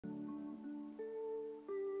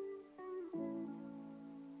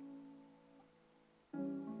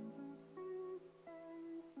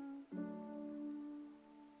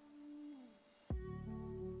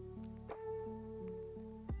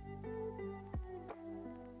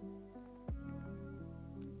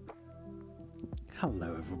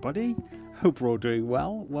Hello everybody, hope we're all doing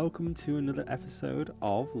well. Welcome to another episode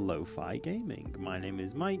of Lo-Fi Gaming. My name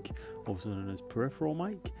is Mike, also known as Peripheral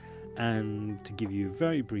Mike, and to give you a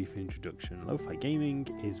very brief introduction, Lo-Fi Gaming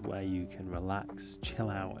is where you can relax,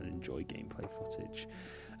 chill out and enjoy gameplay footage.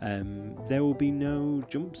 There will be no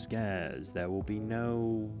jump scares, there will be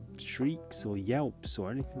no shrieks or yelps or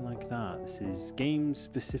anything like that. This is games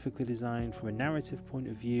specifically designed from a narrative point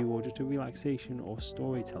of view or just a relaxation or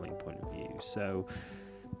storytelling point of view. So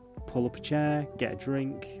pull up a chair, get a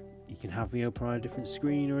drink, you can have me open on a different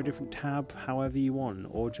screen or a different tab, however you want,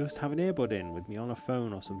 or just have an earbud in with me on a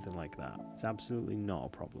phone or something like that. It's absolutely not a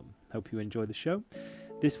problem. Hope you enjoy the show.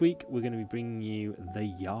 This week we're going to be bringing you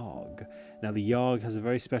the Yawhg. Now the Yawhg has a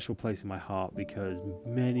very special place in my heart because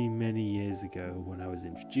many years ago when I was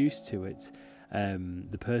introduced to it,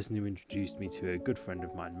 the person who introduced me to a good friend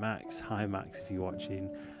of mine, Max, hi Max if you're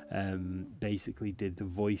watching, basically did the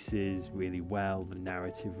voices really well, the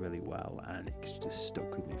narrative really well, and it's just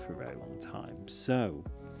stuck with me for a very long time. So,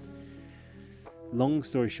 long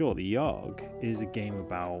story short, the Yawhg is a game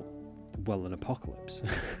about, well, an apocalypse.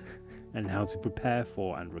 And how to prepare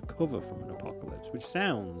for and recover from an apocalypse, which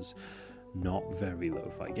sounds not very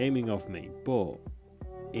lo-fi gaming of me, but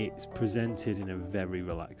it's presented in a very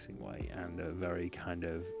relaxing way and a very kind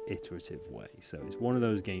of iterative way. So it's one of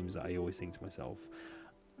those games that I always think to myself,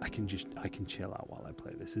 I can chill out while I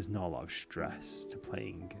play this. There's not a lot of stress to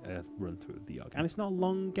playing a run through of the Yawhg, and it's not a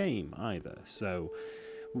long game either. So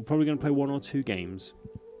we're probably going to play 1 or 2 games.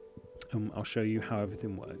 I'll show you how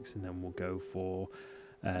everything works, and then we'll go for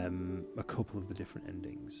a couple of the different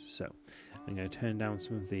endings. So I'm going to turn down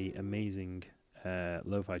some of the amazing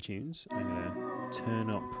lo-fi tunes. I'm going to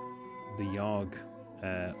turn up the Yawhg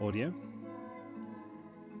audio,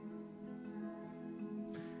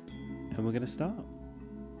 and we're going to start.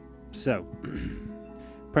 So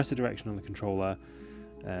press the direction on the controller,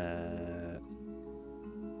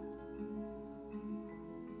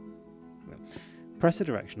 press a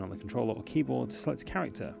direction on the controller or keyboard to select a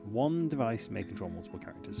character. One device may control multiple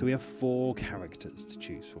characters. So we have 4 characters to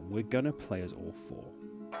choose from. We're going to play as all 4.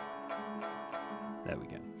 There we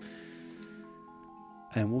go.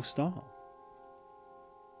 And we'll start.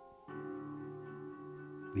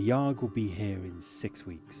 The Yawhg will be here in 6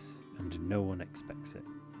 weeks, and no one expects it.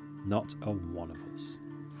 Not a one of us.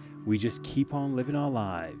 We just keep on living our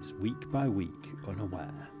lives, week by week,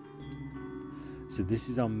 unaware. So this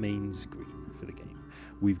is our main screen for the game.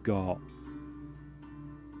 We've got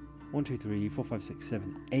 1, 2, 3, 4, 5, 6,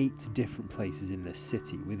 7, 8 different places in the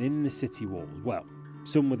city, within the city walls. Well,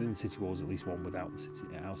 some within the city walls, at least one without the city,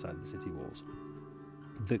 outside the city walls,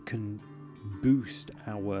 that can boost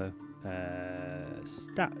our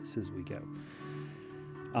stats as we go.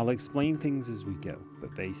 I'll explain things as we go,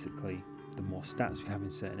 but basically the more stats we have in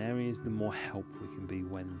certain areas, the more help we can be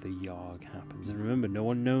when the Yawhg happens. And remember, no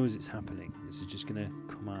one knows it's happening. This is just going to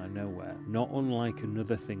come out of nowhere. Not unlike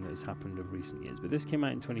another thing that's happened of recent years. But this came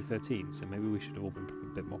out in 2013, so maybe we should have all been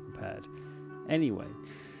a bit more prepared. Anyway,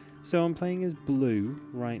 so I'm playing as Blue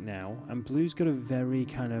right now, and Blue's got a very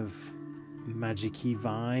kind of magic-y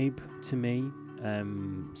vibe to me.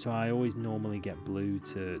 So I always normally get Blue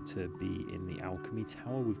to be in the Alchemy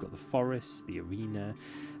Tower. We've got the forest, the arena,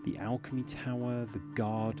 the Alchemy Tower, the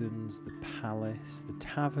gardens, the palace, the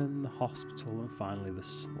tavern, the hospital, and finally the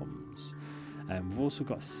slums. We've also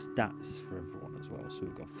got stats for everyone as well. So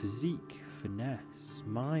we've got physique, finesse,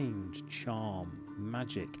 mind, charm,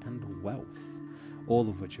 magic, and wealth, all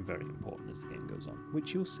of which are very important as the game goes on,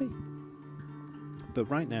 which you'll see. But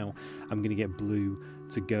right now, I'm going to get Blue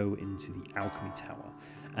to go into the Alchemy Tower.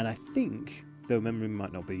 And I think, though memory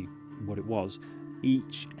might not be what it was,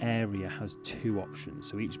 each area has 2 options.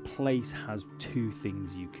 So each place has 2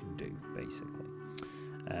 things you can do, basically.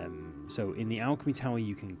 So in the Alchemy Tower,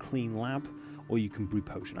 you can clean lab or you can brew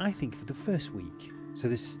potion. I think for the first week, so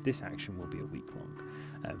this action will be a week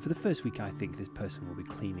long. For the first week, I think this person will be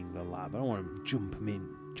cleaning the lab. I don't want to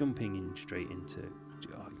jumping in straight into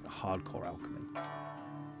hardcore alchemy.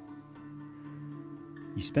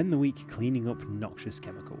 You spend the week cleaning up noxious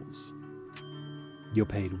chemicals. You're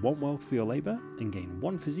paid 1 wealth for your labour and gain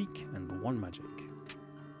 1 physique and 1 magic.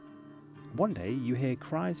 One day you hear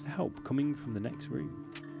cries for help coming from the next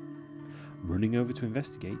room. Running over to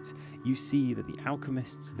investigate, you see that the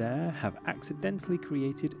alchemists there have accidentally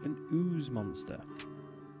created an ooze monster.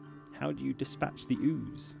 How do you dispatch the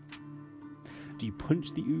ooze? Do you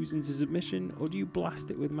punch the ooze into submission or do you blast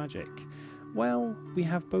it with magic? Well, we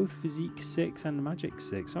have both physique 6 and magic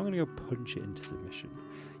 6, so I'm going to go punch it into submission.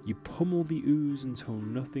 You pummel the ooze until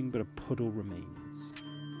nothing but a puddle remains.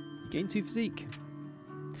 You gain 2 physique.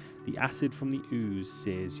 The acid from the ooze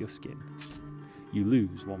sears your skin. You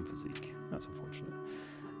lose 1 physique. That's unfortunate.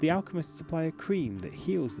 The alchemists supply a cream that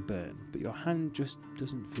heals the burn, but your hand just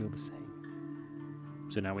doesn't feel the same.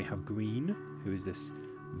 So now we have Green, who is this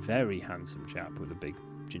very handsome chap with a big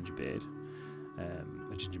ginger beard,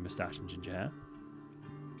 a ginger moustache and ginger hair,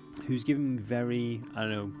 who's giving me very, I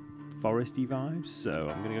don't know, foresty vibes. So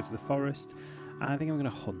I'm going to go to the forest, and I think I'm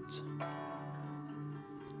going to hunt.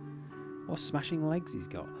 What smashing legs he's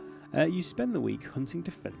got. You spend the week hunting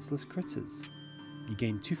defenceless critters. You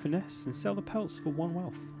gain 2 finesse and sell the pelts for 1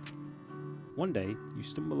 wealth. One day, you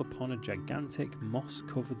stumble upon a gigantic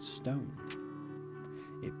moss-covered stone.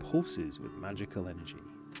 It pulses with magical energy.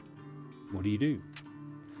 What do?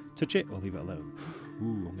 Touch it or leave it alone?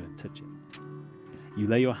 Ooh, I'm going to touch it. You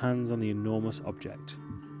lay your hands on the enormous object.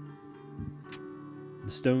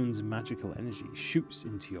 The stone's magical energy shoots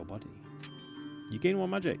into your body. You gain 1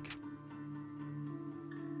 magic.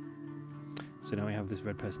 So now we have this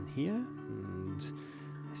red person here, and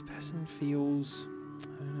this person feels,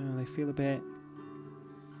 I don't know, they feel a bit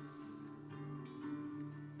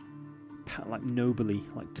like nobly,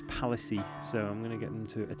 like palacey. So I'm going to get them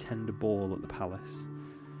to attend a ball at the palace.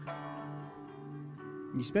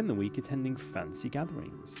 You spend the week attending fancy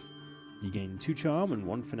gatherings. You gain 2 charm and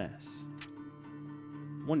 1 finesse.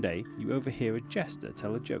 One day, you overhear a jester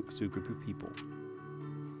tell a joke to a group of people.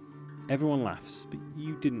 Everyone laughs, but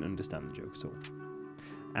you didn't understand the joke at all.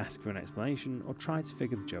 Ask for an explanation or try to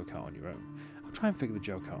figure the joke out on your own. I'll try and figure the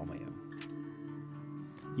joke out on my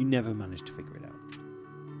own. You never manage to figure it out.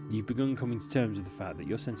 You've begun coming to terms with the fact that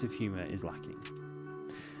your sense of humour is lacking.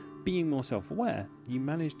 Being more self-aware, you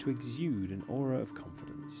manage to exude an aura of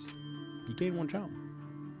confidence. You gain 1 charm.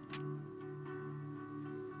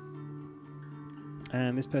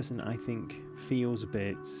 And this person, I think, feels a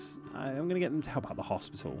bit... I'm going to get them to help out the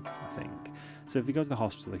hospital, I think. So if they go to the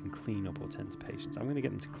hospital, they can clean up or tend to patients. I'm going to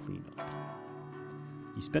get them to clean up.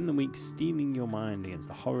 You spend the week steeling your mind against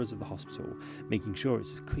the horrors of the hospital, making sure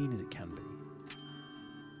it's as clean as it can be.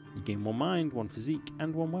 You gain 1 mind, 1 physique,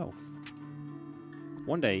 and 1 wealth.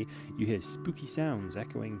 One day, you hear spooky sounds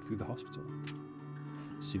echoing through the hospital.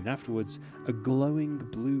 Soon afterwards, a glowing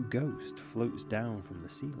blue ghost floats down from the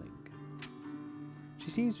ceiling. She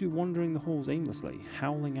seems to be wandering the halls aimlessly,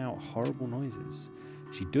 howling out horrible noises.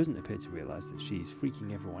 She doesn't appear to realise that she's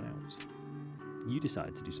freaking everyone out. You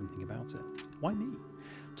decide to do something about it. Why me?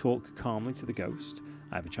 Talk calmly to the ghost.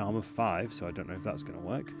 I have a charm of 5, so I don't know if that's going to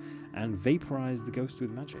work. And vaporise the ghost with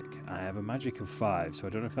magic. I have a magic of 5, so I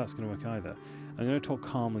don't know if that's going to work either. I'm going to talk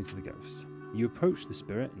calmly to the ghost. You approach the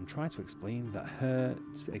spirit and try to explain to her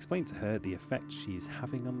the effect she is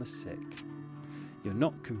having on the sick. You're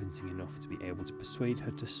not convincing enough to be able to persuade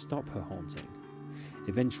her to stop her haunting.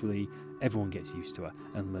 Eventually, everyone gets used to her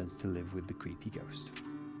and learns to live with the creepy ghost.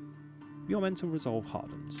 Your mental resolve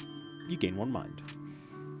hardens. You gain 1 mind.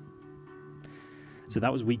 So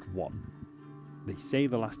that was week 1. They say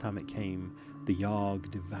the last time it came, the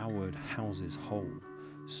Yawhg devoured houses whole,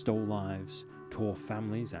 stole lives, tore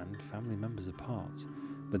families and family members apart.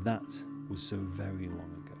 But that was so very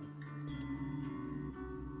long ago.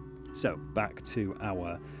 So, back to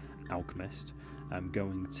our alchemist. I'm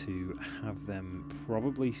going to have them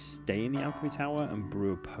probably stay in the alchemy tower and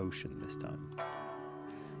brew a potion this time.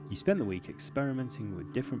 You spend the week experimenting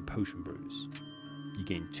with different potion brews. You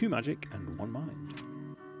gain 2 magic and 1 mind.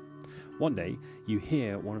 One day, you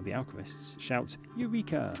hear one of the alchemists shout,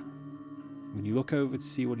 "Eureka!" When you look over to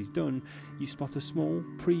see what he's done, you spot a small,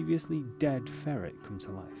 previously dead ferret come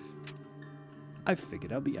to life. "I've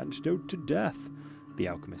figured out the antidote to death," the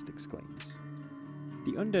alchemist exclaims.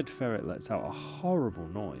 The undead ferret lets out a horrible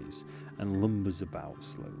noise and lumbers about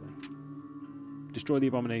slowly. Destroy the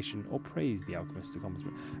abomination or praise the alchemist's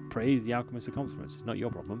accomplishment. Praise the alchemist's accomplishments. It's not your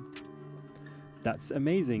problem. "That's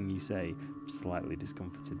amazing," you say, slightly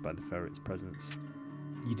discomforted by the ferret's presence.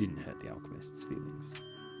 You didn't hurt the alchemist's feelings.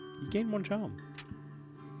 You gain 1 charm.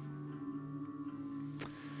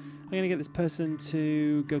 I'm going to get this person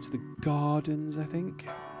to go to the gardens, I think.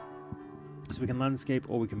 So we can landscape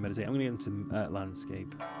or we can meditate. I'm going to get them to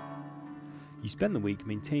landscape. You spend the week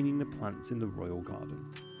maintaining the plants in the royal garden.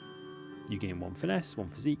 You gain 1 finesse, 1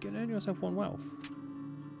 physique, and earn yourself 1 wealth.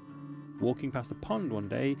 Walking past a pond one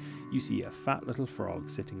day, you see a fat little frog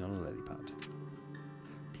sitting on a lily pad.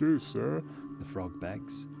 "Please, sir," the frog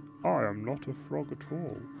begs, "I am not a frog at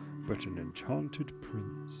all, but an enchanted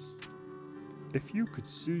prince. If you could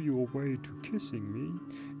see your way to kissing me,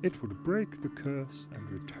 it would break the curse and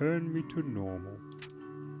return me to normal."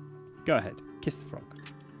 Go ahead, kiss the frog.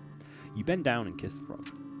 You bend down and kiss the frog.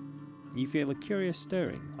 You feel a curious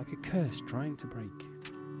stirring, like a curse trying to break.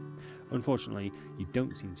 Unfortunately, you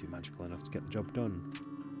don't seem too magical enough to get the job done.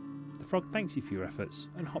 The frog thanks you for your efforts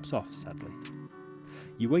and hops off sadly.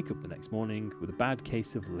 You wake up the next morning with a bad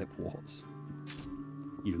case of lip warts.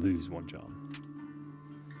 You lose 1 charm.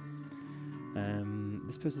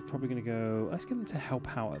 This person's probably going to go, let's get them to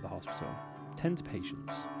help out at the hospital. Tend to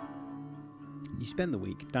patients. You spend the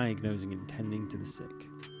week diagnosing and tending to the sick.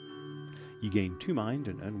 You gain 2 mind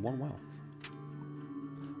and earn 1 wealth.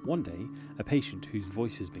 One day, a patient whose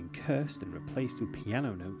voice has been cursed and replaced with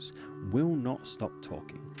piano notes will not stop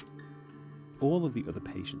talking. All of the other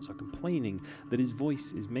patients are complaining that his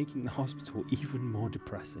voice is making the hospital even more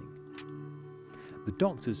depressing. The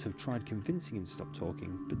doctors have tried convincing him to stop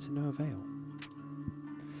talking, but to no avail.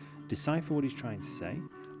 Decipher what he's trying to say,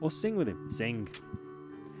 or sing with him. Sing.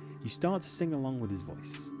 You start to sing along with his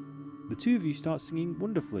voice. The two of you start singing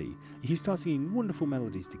wonderfully. You start singing wonderful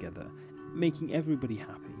melodies together, making everybody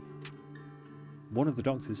happy. One of the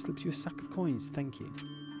doctors slips you a sack of coins to thank you.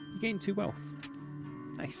 You gain 2 wealth.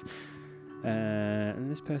 Nice. And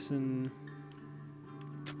this person...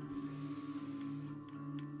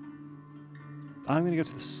 I'm going to go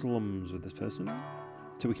to the slums with this person.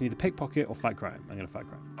 So we can either pickpocket or fight crime. I'm going to fight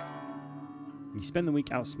crime. You spend the week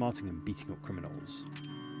outsmarting and beating up criminals.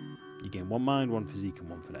 You gain 1 mind, 1 physique, and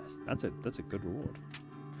 1 finesse. That's a good reward.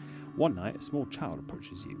 One night, a small child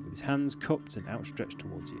approaches you with his hands cupped and outstretched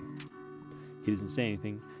towards you. He doesn't say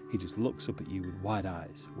anything. He just looks up at you with wide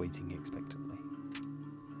eyes, waiting expectantly.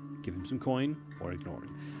 Give him some coin or ignore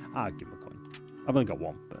him. I'd give him a coin. I've only got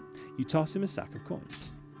 1, but you toss him a sack of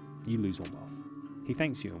coins. You lose 1 wealth. He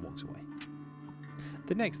thanks you and walks away.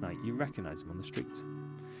 The next night, you recognise him on the street.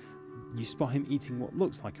 You spot him eating what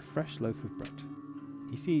looks like a fresh loaf of bread.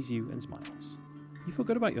 He sees you and smiles. You feel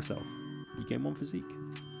good about yourself. You gain 1 physique,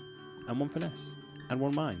 and 1 finesse, and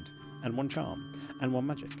 1 mind, and 1 charm, and 1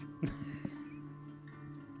 magic.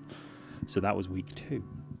 So that was week 2.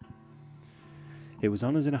 It was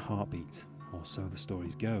on as in a heartbeat, or so the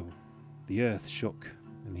stories go. The earth shook,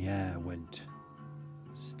 and the air went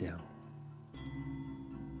still.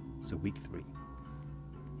 So week 3.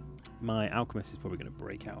 My alchemist is probably going to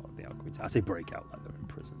break out of the alchemy tower. I say break out like they're in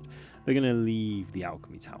prison. They're going to leave the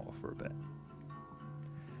alchemy tower for a bit.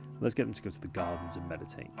 Let's get them to go to the gardens and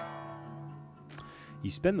meditate.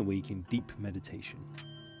 You spend the week in deep meditation.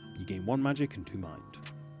 You gain 1 magic and 2 mind.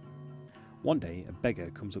 One day, a beggar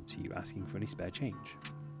comes up to you asking for any spare change.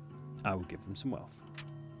 I will give them some wealth.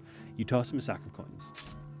 You toss him a sack of coins.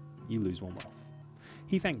 You lose 1 wealth.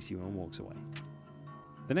 He thanks you and walks away.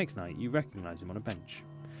 The next night, you recognise him on a bench.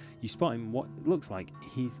 You spot him what looks like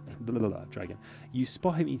he's... Try again. You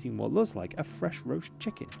spot him eating what looks like a fresh roast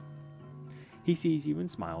chicken. He sees you and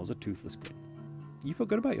smiles a toothless grin. You feel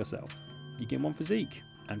good about yourself. You gain 1 physique,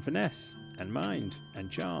 and finesse, and mind, and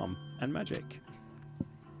charm, and magic.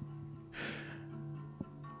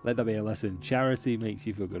 Let that be a lesson. Charity makes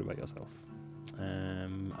you feel good about yourself.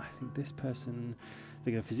 I think this person...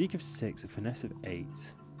 They get a physique of 6, a finesse of 8...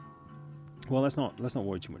 Well, let's not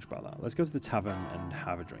worry too much about that. Let's go to the tavern and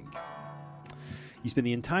have a drink. You spend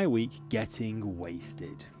the entire week getting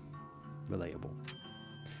wasted. Relatable.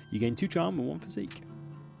 You gain 2 charm and 1 physique.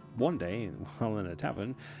 One day, while in a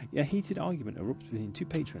tavern, a heated argument erupts between 2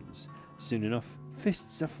 patrons. Soon enough,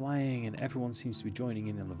 fists are flying and everyone seems to be joining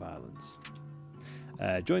in on the violence.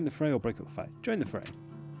 Join the fray or break up the fight. Join the fray.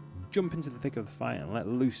 Jump into the thick of the fight and let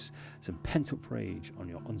loose some pent-up rage on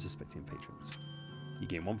your unsuspecting patrons. You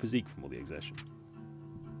gain 1 physique from all the exertion.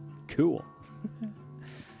 Cool.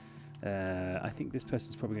 I think this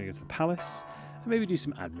person's probably going to go to the palace and maybe do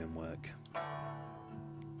some admin work.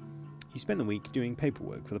 You spend the week doing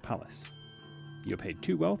paperwork for the palace. You're paid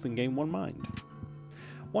 2 wealth and gain 1 mind.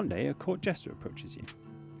 One day, a court jester approaches you.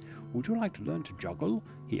 Would you like to learn to juggle?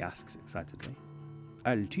 He asks excitedly.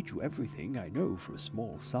 I'll teach you everything I know for a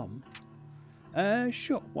small sum.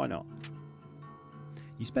 Sure, why not?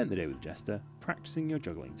 You spend the day with the jester, practicing your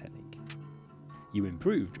juggling technique. You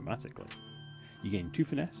improve dramatically. You gain 2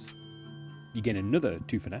 finesse. You gain another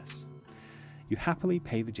 2 finesse. You happily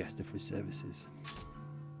pay the jester for his services.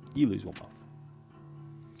 You lose 1 wealth.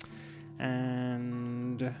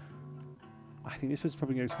 And I think this person's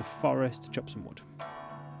probably going to go to the forest to chop some wood.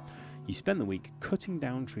 You spend the week cutting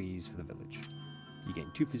down trees for the village. You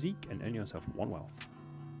gain 2 physique and earn yourself 1 wealth.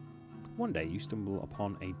 One day you stumble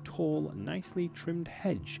upon a tall, nicely trimmed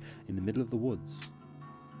hedge in the middle of the woods.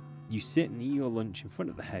 You sit and eat your lunch in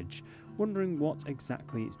front of the hedge, wondering what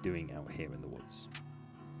exactly it's doing out here in the woods.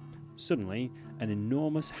 Suddenly, an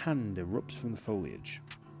enormous hand erupts from the foliage.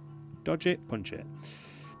 Dodge it, punch it.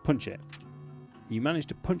 Punch it. You manage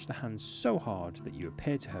to punch the hand so hard that you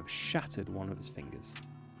appear to have shattered one of its fingers.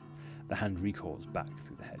 The hand recoils back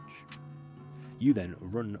through the hedge. You then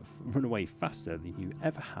run away faster than you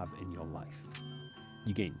ever have in your life.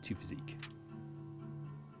 You gain 2 physique.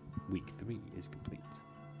 Week 3 is complete.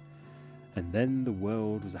 And then the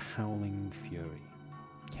world was a howling fury.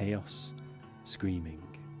 Chaos, screaming.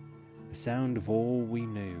 The sound of all we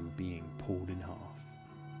knew being pulled in half.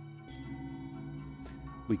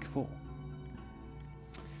 Week 4.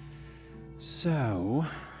 So,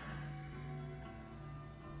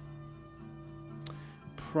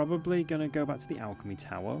 probably going to go back to the alchemy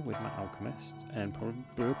tower with my alchemist and probably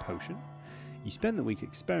brew a potion. You spend the week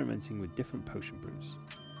experimenting with different potion brews.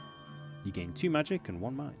 You gain 2 magic and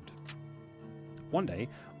 1 mind. One day,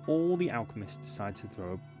 all the alchemists decide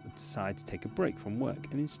to take a break from work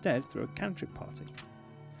and instead throw a cantrip party.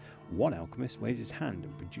 One alchemist waves his hand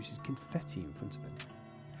and produces confetti in front of him.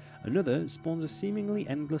 Another spawns a seemingly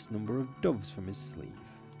endless number of doves from his sleeve.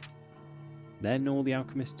 Then all the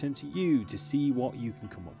alchemists turn to you to see what you can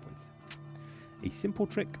come up with. A simple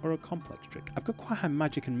trick or a complex trick? I've got quite high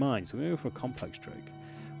magic in mind, so we're going to go for a complex trick.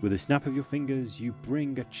 With a snap of your fingers, you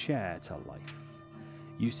bring a chair to life.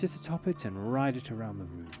 You sit atop it and ride it around the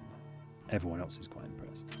room. Everyone else is quite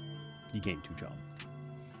impressed. You gain 2 charm.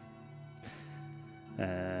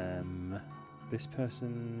 This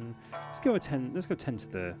person... Let's go 10 to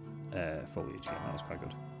the foliage again. That was quite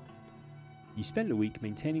good. You spend a week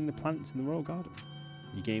maintaining the plants in the royal garden.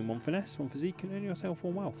 You gain 1 finesse, 1 physique, and earn yourself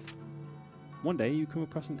 1 wealth. One day you come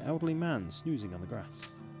across an elderly man snoozing on the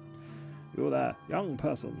grass. "You there, young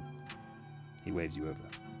person." He waves you over.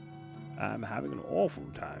 "I'm having an awful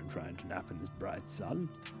time trying to nap in this bright sun.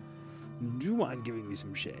 Do you mind giving me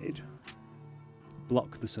some shade?"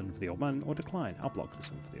 Block the sun for the old man, or decline. I'll block the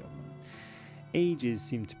sun for the old man. Ages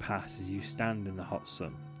seem to pass as you stand in the hot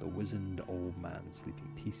sun, the wizened old man sleeping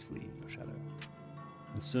peacefully in your shadow.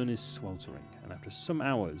 The sun is sweltering, and after some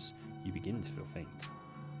hours, you begin to feel faint.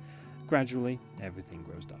 Gradually, everything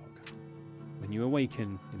grows dark. When you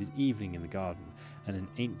awaken, it is evening in the garden, and an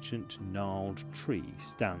ancient, gnarled tree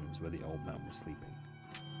stands where the old man was sleeping.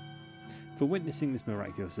 For witnessing this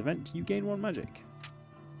miraculous event, you gain 1 magic.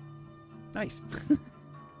 Nice!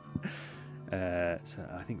 So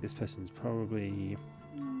I think this person's probably...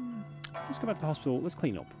 Let's go back to the hospital. Let's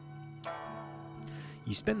clean up.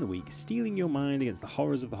 You spend the week steeling your mind against the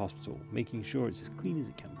horrors of the hospital, making sure it's as clean as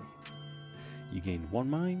it can be. You gain 1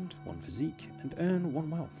 mind, 1 physique, and earn 1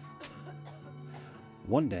 wealth.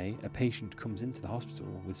 One day, a patient comes into the hospital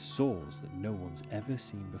with sores that no one's ever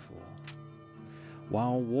seen before.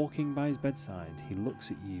 While walking by his bedside, he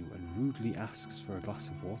looks at you and rudely asks for a glass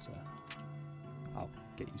of water. I'll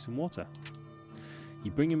get you some water. You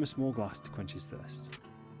bring him a small glass to quench his thirst.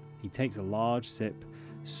 He takes a large sip,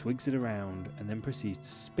 swigs it around, and then proceeds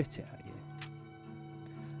to spit it at you.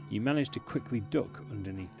 You manage to quickly duck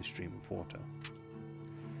underneath the stream of water.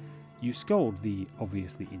 You scold the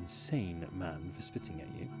obviously insane man for spitting at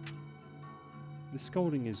you. The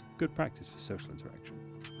scolding is good practice for social interaction.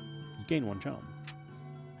 You gain 1 charm.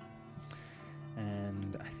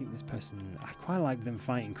 And I think this person... I quite like them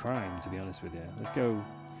fighting crime, to be honest with you. Let's go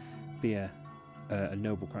be a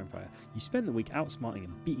noble crime fighter. You spend the week outsmarting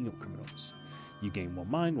and beating up criminals. You gain 1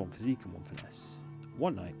 mind, 1 physique, and 1 finesse.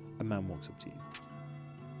 One night, a man walks up to you.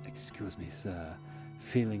 "Excuse me, sir.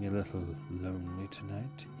 Feeling a little lonely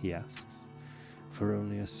tonight?" he asks. "For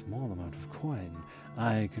only a small amount of coin,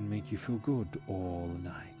 I can make you feel good all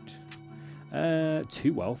night."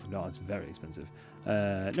 2 wealth? No, that's very expensive.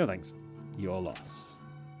 No thanks. Your loss.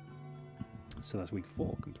 So that's week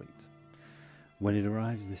 4 complete. When it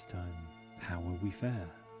arrives this time, how will we fare?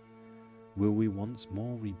 Will we once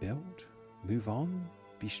more rebuild? Move on?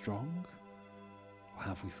 Be strong? Or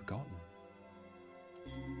have we forgotten?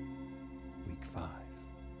 Week 5.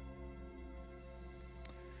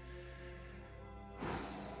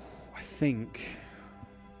 I think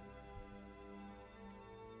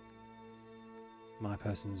my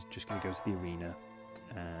person's just going to go to the arena,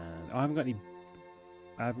 and I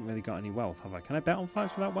haven't really got any wealth, have I? Can I bet on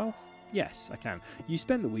fights without wealth? Yes, I can. You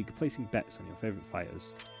spend the week placing bets on your favourite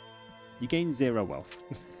fighters. You gain 0 wealth.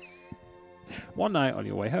 One night on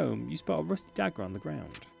your way home, you spot a rusty dagger on the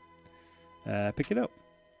ground. Pick it up.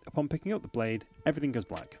 Upon picking up the blade, everything goes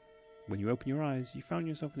black. When you open your eyes, you found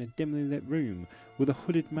yourself in a dimly lit room with a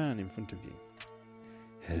hooded man in front of you.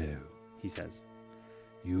 "Hello," he says.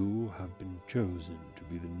 "You have been chosen to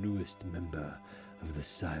be the newest member of the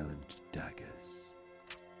Silent Daggers.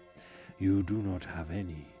 You do not have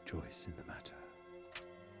any choice in the matter.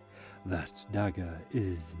 That dagger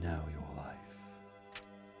is now your life.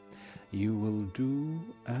 You will do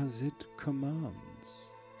as it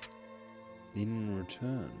commands. In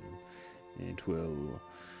return, it will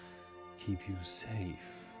keep you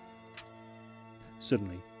safe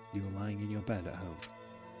Suddenly, you are lying in your bed at home.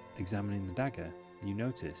 Examining the dagger, you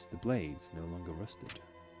notice the blade's no longer rusted.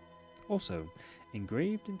 Also,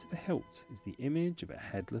 engraved into the hilt is the image of a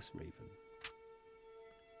headless raven.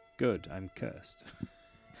 Good, I'm cursed.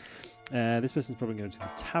 This person's probably going to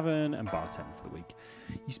the tavern and bartend for the week.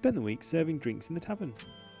 You spend the week serving drinks in the tavern.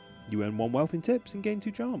 You earn 1 wealth in tips and gain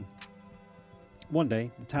 2 charm. One day,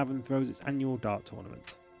 the tavern throws its annual dart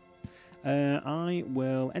tournament. I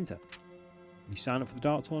will enter. You sign up for the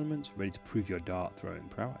dart tournament, ready to prove your dart throwing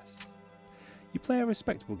prowess. You play a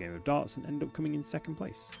respectable game of darts and end up coming in 2nd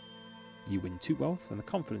place. You win 2 wealth and the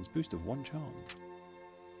confidence boost of 1 charm.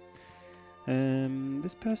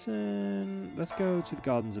 This person... Let's go to the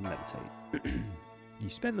gardens and meditate. You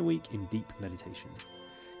spend the week in deep meditation.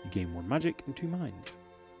 You gain 1 magic and 2 mind.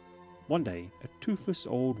 One day, a toothless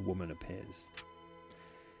old woman appears.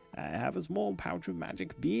 I have a small pouch of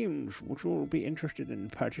magic beans. Would you all be interested in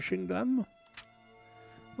purchasing them?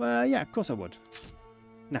 Well, yeah, of course I would.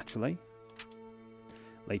 Naturally.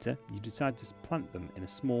 Later, you decide to plant them in a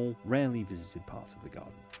small, rarely visited part of the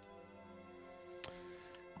garden.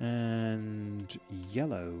 And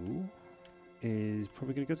Yellow is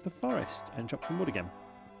probably going to go to the forest and chop some wood again.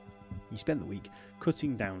 You spend the week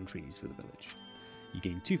cutting down trees for the village. You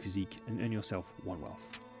gain 2 physique and earn yourself 1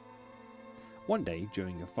 wealth. One day,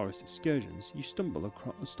 during your forest excursions, you stumble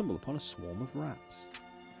upon a swarm of rats.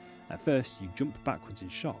 At first, you jump backwards in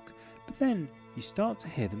shock, but then you start to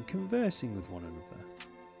hear them conversing with one another.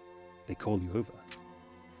 They call you over.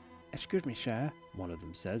 Excuse me, sir, one of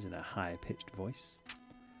them says in a high-pitched voice.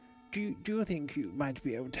 Do you think you might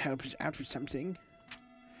be able to help us out with something?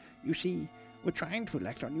 You see, we're trying to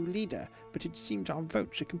elect our new leader, but it seems our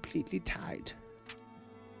votes are completely tied.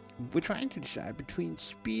 We're trying to decide between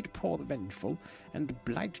Speedpaw the Vengeful and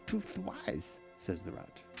Blighttooth the Wise, says the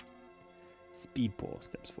rat. Speedpaw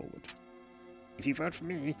steps forward. If you vote for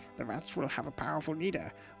me, the rats will have a powerful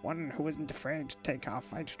leader, one who isn't afraid to take our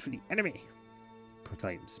fight to the enemy,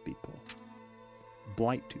 proclaims Speedpaw.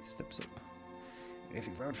 Blighttooth steps up. If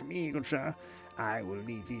you vote for me, good sir, I will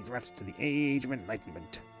lead these rats to the age of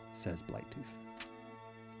enlightenment, says Blighttooth.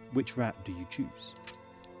 Which rat do you choose?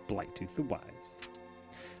 Blighttooth the Wise.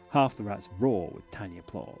 Half the rats roar with tiny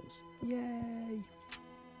applause. Yay!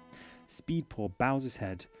 Speedpaw bows his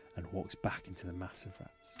head and walks back into the mass of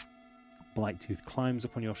rats. Blighttooth climbs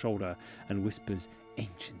up on your shoulder and whispers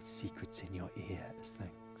ancient secrets in your ear as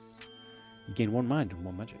thanks. You gain 1 mind and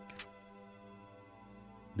 1 magic.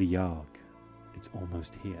 The Yawhg. It's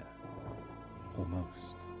almost here.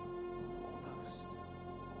 Almost.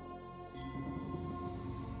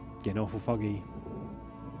 Getting awful foggy.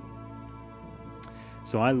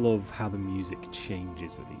 So I love how the music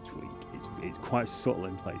changes with each week. It's quite subtle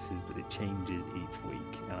in places, but it changes each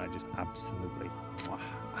week, and I just absolutely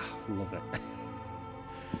love it.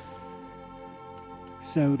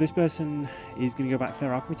 So this person is going to go back to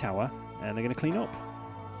their alchemy tower, and they're going to clean up.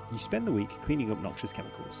 You spend the week cleaning up noxious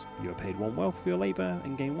chemicals. You are paid 1 wealth for your labour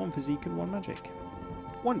and gain 1 physique and 1 magic.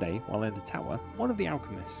 One day, while in the tower, one of the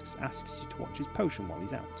alchemists asks you to watch his potion while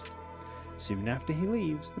he's out. Soon after he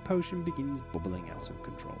leaves, the potion begins bubbling out of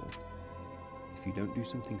control. If you don't do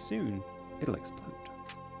something soon, it'll explode.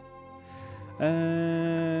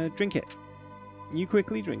 Drink it. You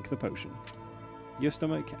quickly drink the potion. Your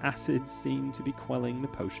stomach acids seem to be quelling the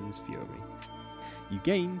potion's fury. You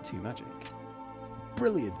gain 2 magic.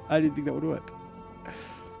 Brilliant! I didn't think that would work.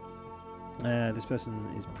 This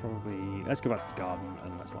person is probably... Let's go back to the garden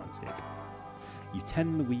and let's landscape. You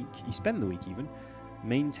spend the week even,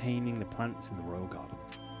 maintaining the plants in the royal garden.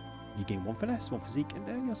 You gain 1 finesse, 1 physique, and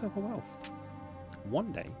earn yourself a wealth.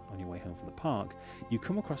 One day, on your way home from the park, you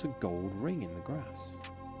come across a gold ring in the grass.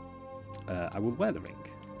 I will wear the ring.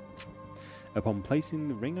 Upon placing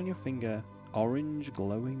the ring on your finger, orange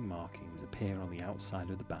glowing markings appear on the outside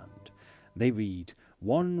of the band. They read,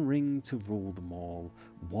 1 ring to rule them all,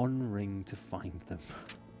 1 ring to find them.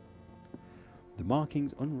 The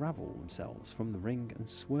markings unravel themselves from the ring and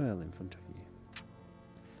swirl in front of you.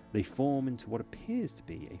 They form into what appears to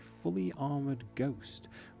be a fully armoured ghost,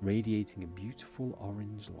 radiating a beautiful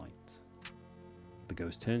orange light. The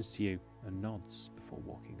ghost turns to you and nods before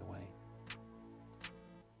walking away.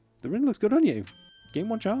 The ring looks good on you. Gain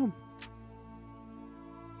 1 charm.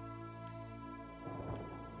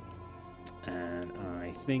 And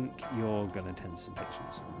I think you're going to tend to some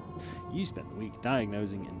patients. You spend the week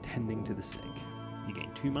diagnosing and tending to the sick. You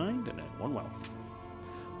gain 2 mind and earn 1 wealth.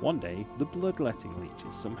 One day, the bloodletting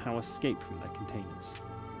leeches somehow escape from their containers.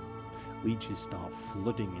 Leeches start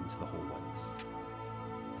flooding into the hallways.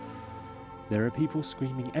 There are people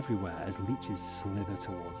screaming everywhere as leeches slither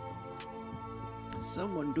towards them.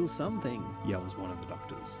 Someone do something, yells one of the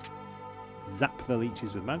doctors. Zap the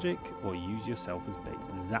leeches with magic, or use yourself as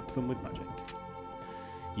bait. Zap them with magic.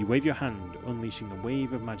 You wave your hand, unleashing a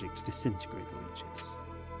wave of magic to disintegrate the leeches.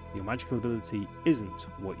 Your magical ability isn't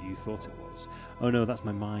what you thought it was. Oh no, that's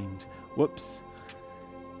my mind. Whoops.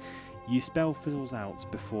 Your spell fizzles out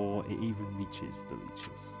before it even reaches the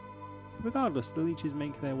leeches. Regardless, the leeches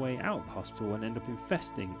make their way out of the hospital and end up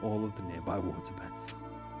infesting all of the nearby waterbeds.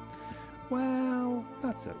 Well,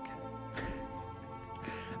 that's okay.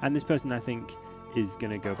 And this person, I think, is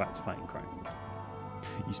going to go back to fighting crime.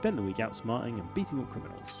 You spend the week outsmarting and beating up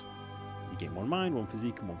criminals. You gain 1 mind, 1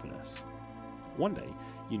 physique, and 1 finesse. One day,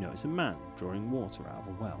 you notice a man drawing water out of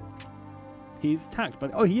a well. He is attacked by...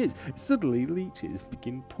 Oh, he is! Suddenly, leeches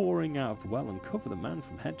begin pouring out of the well and cover the man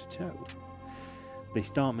from head to toe. They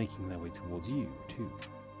start making their way towards you, too.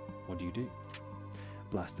 What do?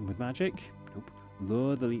 Blast them with magic? Nope.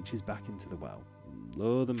 Lure the leeches back into the well.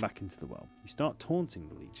 Lure them back into the well. You start taunting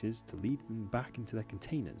the leeches to lead them back into their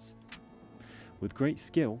containers. With great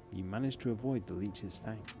skill, you manage to avoid the leeches'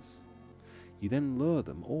 fangs. You then lure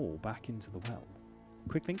them all back into the well.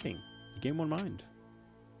 Quick thinking. You gain 1 mind.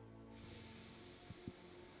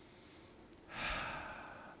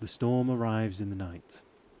 The storm arrives in the night.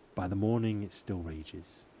 By the morning, it still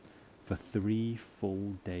rages. For 3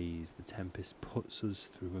 full days, the tempest puts us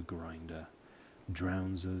through a grinder,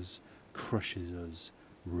 drowns us, crushes us,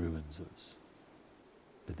 ruins us.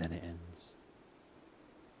 But then it ends.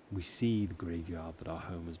 We see the graveyard that our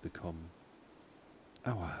home has become.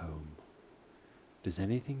 Our home. Does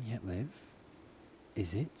anything yet live?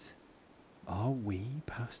 Is it? Are we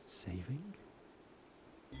past saving?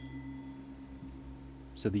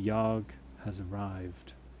 So the Yawhg has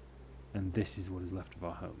arrived, and this is what is left of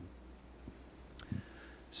our home.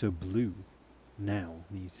 So Blue now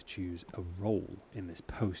needs to choose a role in this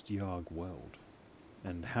post-Yawhg world.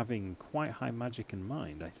 And having quite high magic in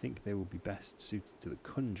mind, I think they will be best suited to the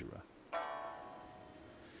Conjurer.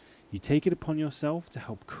 You take it upon yourself to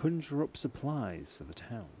help conjure up supplies for the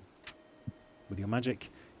town. With your magic,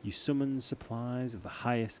 you summon supplies of the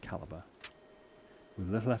highest caliber. With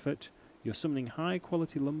little effort, you're summoning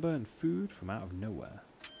high-quality lumber and food from out of nowhere.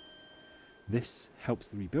 This helps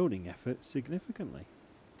the rebuilding effort significantly.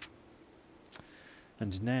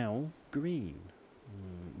 And now, Green.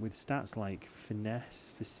 With stats like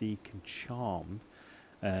Finesse, Physique and Charm,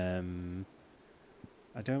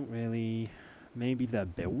 I don't really... Maybe the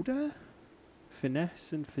Builder?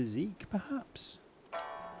 Finesse and Physique, perhaps?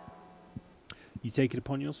 You take it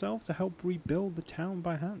upon yourself to help rebuild the town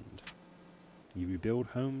by hand. You rebuild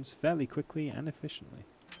homes fairly quickly and efficiently.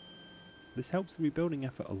 This helps the rebuilding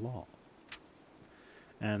effort a lot.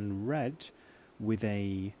 And Red, with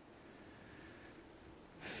a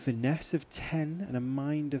Finesse of 10 and a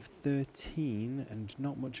Mind of 13 and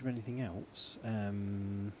not much of anything else,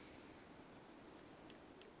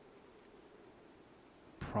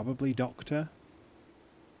 probably Doctor.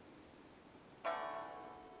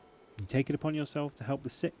 You take it upon yourself to help the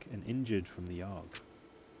sick and injured from the Yawhg.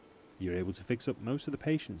 You're able to fix up most of the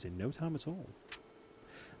patients in no time at all.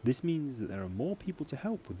 This means that there are more people to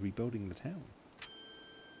help with rebuilding the town.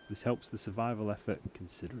 This helps the survival effort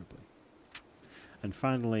considerably. And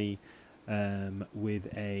finally, with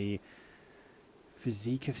a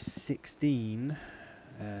Physique of 16,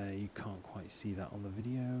 you can't quite see that on the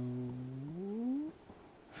video.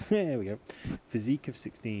 There we go. Physique of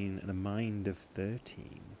 16 and a Mind of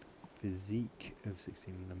 13. Physique of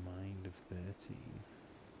 16 and a Mind of 13.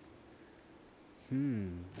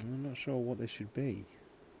 I'm not sure what this should be.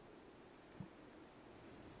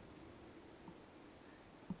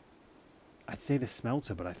 I'd say the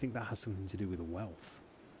smelter, but I think that has something to do with the wealth.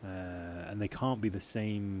 And they can't be the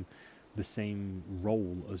same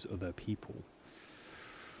role as other people.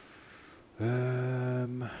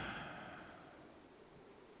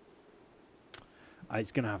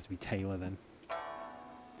 It's going to have to be Taylor then.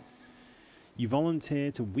 You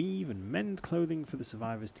volunteer to weave and mend clothing for the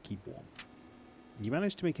survivors to keep warm. You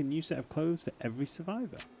manage to make a new set of clothes for every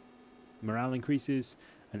survivor. Morale increases,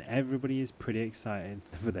 and everybody is pretty excited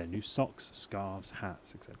for their new socks, scarves,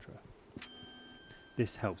 hats, etc.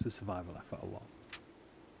 This helps the survival effort a lot.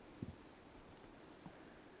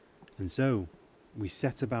 And so, we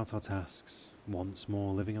set about our tasks, once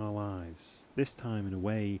more living our lives, this time in a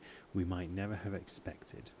way we might never have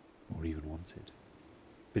expected or even wanted.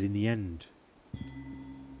 But in the end,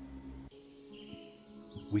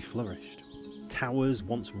 we flourished. Towers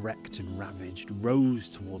once wrecked and ravaged rose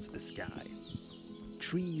towards the sky.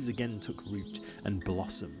 Trees again took root and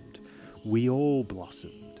blossomed. We all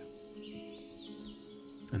blossomed.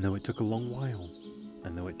 And though it took a long while,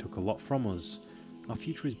 and though it took a lot from us, Our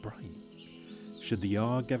future is bright. Should the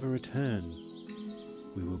Yawhg ever return,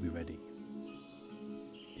 we will be ready.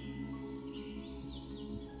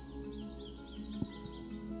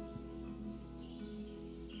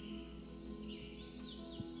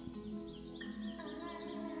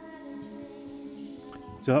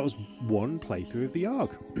 So that was one playthrough of the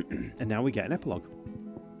Yawhg, and now we get an epilogue.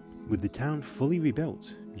 With the town fully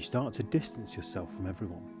rebuilt, you start to distance yourself from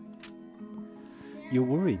everyone. You're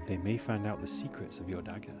worried they may find out the secrets of your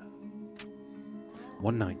dagger.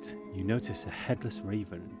 One night, you notice a headless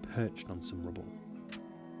raven perched on some rubble.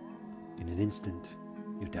 In an instant,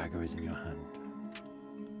 your dagger is in your hand.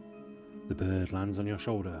 The bird lands on your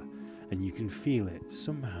shoulder, and you can feel it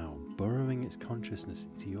somehow burrowing its consciousness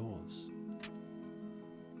into yours.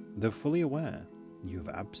 Though fully aware, you have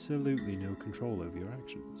absolutely no control over your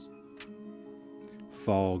actions.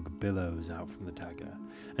 Fog billows out from the dagger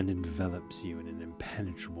and envelops you in an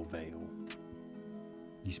impenetrable veil.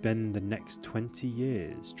 You spend the next 20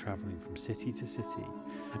 years travelling from city to city,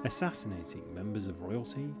 assassinating members of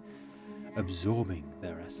royalty, absorbing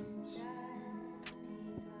their essence.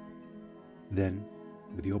 Then,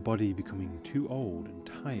 with your body becoming too old and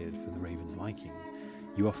tired for the raven's liking,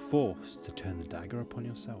 you are forced to turn the dagger upon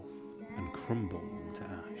yourself and crumble into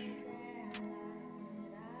ash.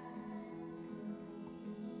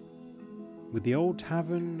 With the old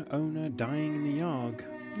tavern owner dying in the Yawhg,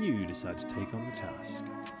 you decide to take on the task.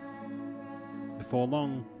 Before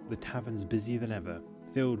long, the tavern's busier than ever,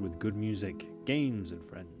 filled with good music, games and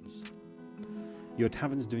friends. Your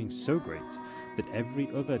tavern's doing so great that every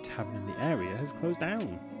other tavern in the area has closed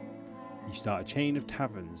down. You start a chain of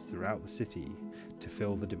taverns throughout the city to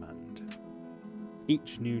fill the demand.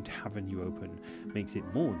 Each new tavern you open makes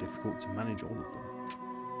it more difficult to manage all of them.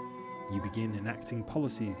 You begin enacting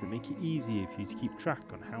policies that make it easier for you to keep track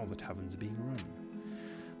on how the taverns are being run.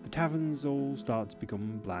 The taverns all start to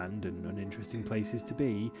become bland and uninteresting places to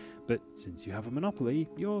be, but since you have a monopoly,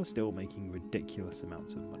 you're still making ridiculous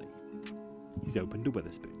amounts of money. He's opened a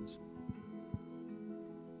Witherspoons.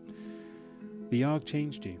 The Yawhg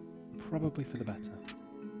changed you, probably for the better.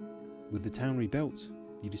 With the town rebuilt,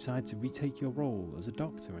 you decide to retake your role as a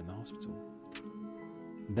doctor in the hospital.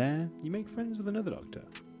 There, you make friends with another doctor.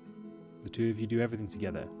 The two of you do everything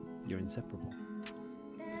together. You're inseparable.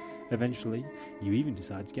 Eventually, you even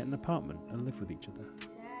decide to get an apartment and live with each other.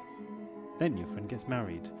 Then your friend gets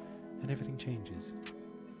married, and everything changes.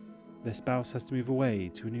 Their spouse has to move away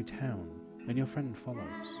to a new town, and your friend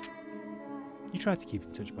follows. You try to keep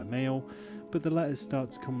in touch by mail, but the letters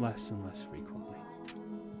start to come less and less frequently.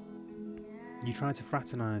 You try to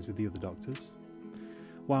fraternise with the other doctors.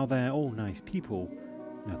 While they're all nice people,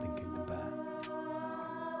 nothing can compare.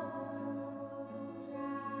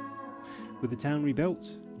 With the town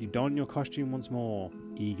rebuilt, you don your costume once more,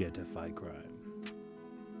 eager to fight crime.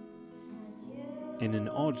 In an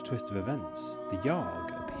odd twist of events, the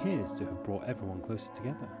Yawhg appears to have brought everyone closer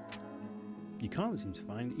together. You can't seem to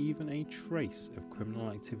find even a trace of criminal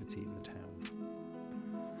activity in the town.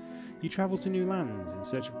 You travel to new lands in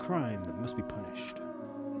search of crime that must be punished.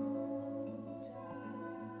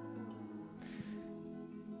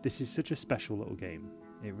 This is such a special little game,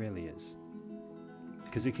 it really is.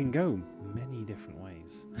 Because it can go many different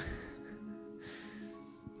ways.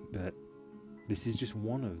 But this is just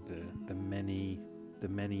one of the many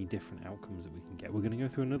different outcomes that we can get. We're going to go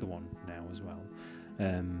through another one now as well.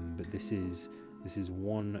 But this is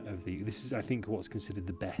one of the. This is, I think, what's considered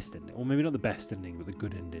the best ending, or maybe not the best ending, but the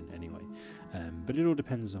good ending anyway. But it all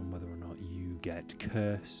depends on whether or not you get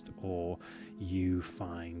cursed, or you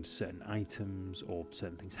find certain items, or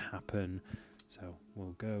certain things happen. So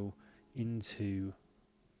we'll go into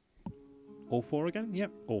all four again.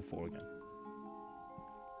 Yep, all four again.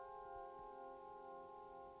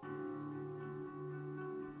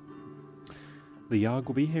 The Yawhg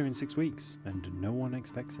will be here in 6 weeks, and no one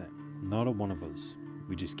expects it. Not a one of us.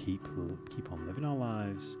 We just keep on living our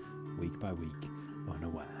lives, week by week,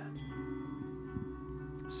 unaware.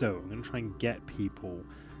 So I'm going to try and get people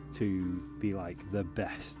to be like the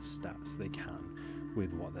best stats they can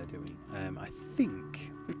with what they're doing. I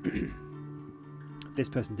think this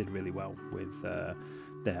person did really well with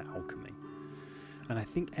their alchemy. And I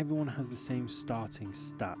think everyone has the same starting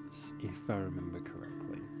stats, if I remember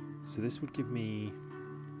correctly. So this would give me...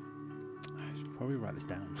 I should probably write this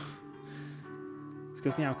down. Let's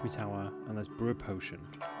go to the alchemy tower and let's brew a potion.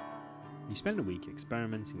 You spend a week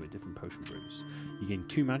experimenting with different potion brews. You gain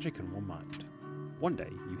 2 magic and 1 mind. One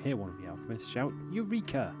day, you hear one of the alchemists shout,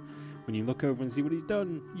 "Eureka!" When you look over and see what he's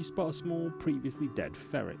done, you spot a small, previously dead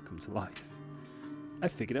ferret come to life. "I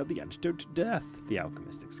figured out the antidote to death," the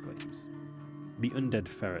alchemist exclaims. The undead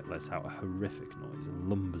ferret lets out a horrific noise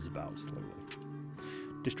and lumbers about slowly.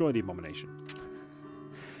 Destroy the abomination.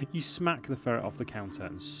 You smack the ferret off the counter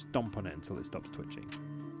and stomp on it until it stops twitching.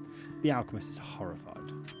 The alchemist is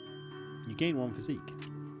horrified. You gain 1 physique.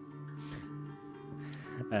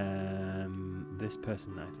 This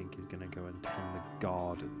person, I think, is going to go and tend the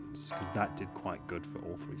gardens, because that did quite good for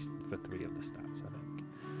three of the stats, I think.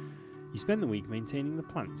 You spend the week maintaining the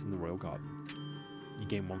plants in the royal garden. You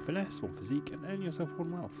gain 1 finesse, 1 physique, and earn yourself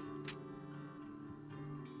 1 wealth.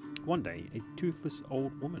 One day, a toothless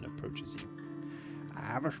old woman approaches you. I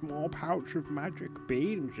have a small pouch of magic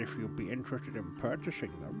beans if you'd be interested in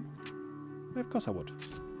purchasing them. Of course I would.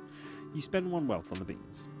 You spend 1 wealth on the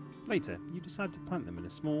beans. Later, you decide to plant them in a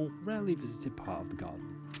small, rarely visited part of the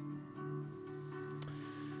garden.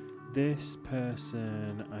 This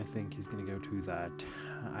person, I think, is going to go to that.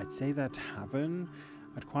 I'd say that tavern.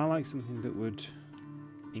 I'd quite like something that would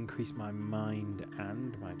increase my mind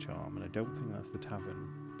and my charm, and I don't think that's the tavern,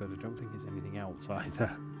 but I don't think it's anything else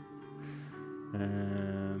either.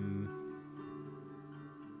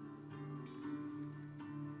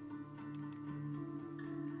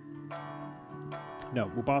 No,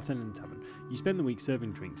 we'll bartend in the tavern. You spend the week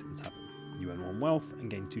serving drinks at the tavern. You earn 1 wealth and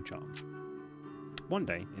gain 2 charm. One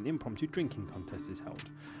day, an impromptu drinking contest is held.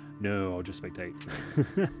 No, I'll just spectate.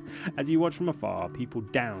 As you watch from afar, people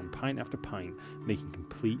down pint after pint, making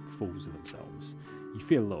complete fools of themselves. You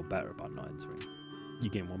feel a little better about not entering. You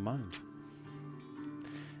gain 1 mind.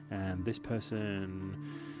 And this person...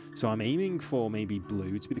 So I'm aiming for maybe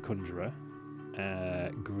blue to be the conjurer,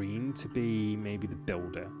 green to be maybe the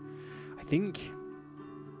builder. I think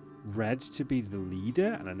red to be the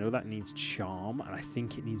leader, and I know that needs charm, and I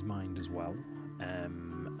think it needs mind as well.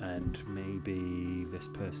 And maybe this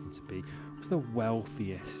person to be... What's the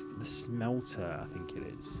wealthiest? The smelter, I think it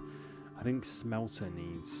is. I think smelter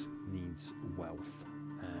needs wealth,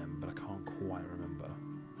 but I can't quite remember.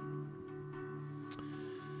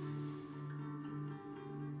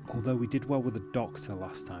 Although we did well with the doctor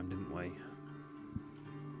last time, didn't we?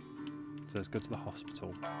 So let's go to the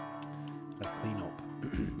hospital. Let's clean up.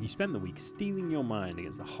 You spend the week steeling your mind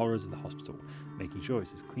against the horrors of the hospital, making sure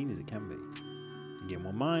it's as clean as it can be. You gain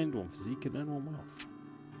 1 mind, 1 physique, and earn 1 wealth.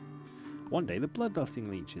 One day, the bloodletting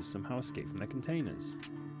leeches somehow escape from their containers.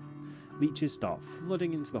 Leeches start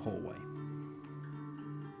flooding into the hallway.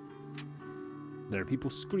 There are people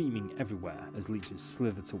screaming everywhere as leeches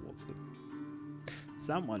slither towards them.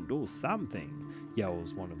 Someone do something,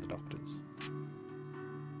 yells one of the doctors.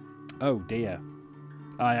 Oh dear.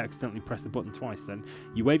 I accidentally pressed the button twice then.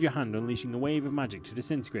 You wave your hand, unleashing a wave of magic to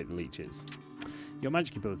disintegrate the leeches. Your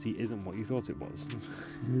magic ability isn't what you thought it was.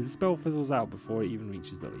 The spell fizzles out before it even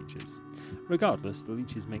reaches the leeches. Regardless, the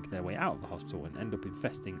leeches make their way out of the hospital and end up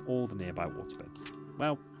infesting all the nearby waterbeds.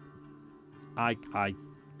 Well, I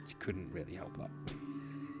couldn't really help that.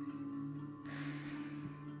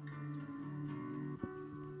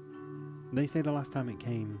 They say the last time it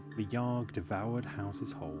came, the Yawhg devoured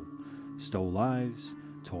houses whole, stole lives,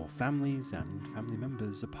 tore families and family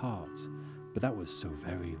members apart, but that was so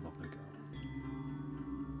very long ago.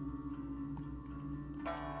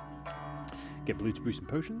 Get blue to brew some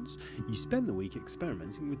potions. You spend the week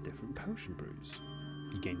experimenting with different potion brews.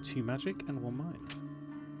 You gain 2 magic and 1 mind.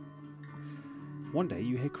 One day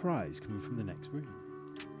you hear cries coming from the next room.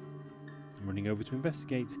 Running over to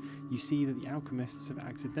investigate, you see that the alchemists have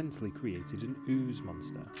accidentally created an ooze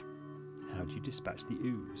monster. How do you dispatch the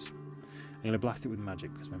ooze? I'm going to blast it with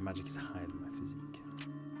magic because my magic is higher than my physique.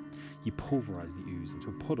 You pulverize the ooze into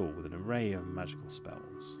a puddle with an array of magical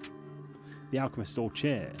spells. The alchemists all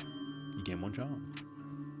cheer. You gain 1 charm.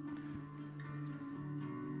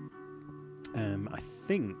 I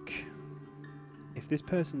think if this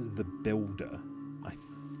person's the builder, I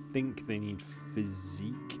think they need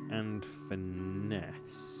physique and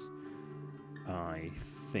finesse. I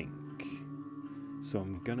think. So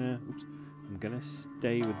I'm gonna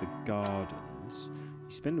stay with the gardens.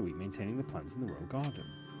 You spend a week maintaining the plants in the royal garden.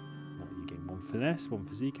 Well, you gain 1 finesse, 1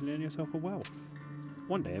 physique, and earn yourself a wealth.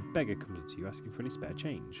 One day a beggar comes up to you asking for any spare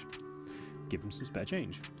change. Give him some spare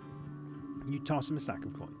change. You toss him a sack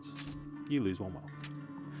of coins. You lose 1 wealth.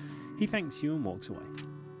 He thanks you and walks away.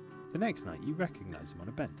 The next night you recognise him on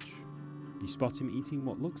a bench. You spot him eating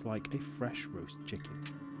what looks like a fresh roast chicken.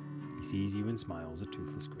 He sees you and smiles a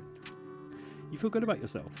toothless grin. You feel good about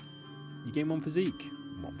yourself. You gain 1 physique,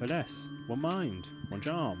 1 finesse, 1 mind, 1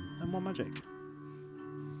 charm, and 1 magic.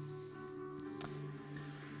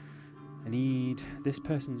 I need this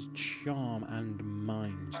person's charm and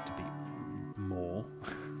mind to be more.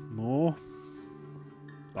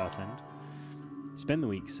 Bartend. Spend the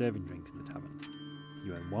week serving drinks in the tavern.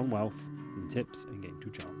 You earn 1 wealth in tips and gain 2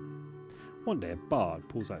 charm. One day a bard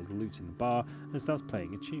pulls out his lute in the bar and starts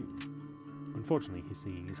playing a tune. Unfortunately, his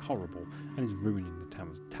singing is horrible and is ruining the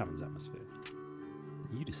tavern's atmosphere.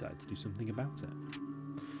 You decide to do something about it.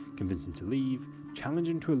 Convince him to leave, challenge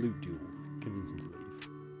him to a lute duel, convince him to leave.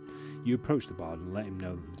 You approach the bard and let him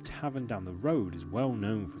know that the tavern down the road is well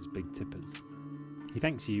known for its big tippers. He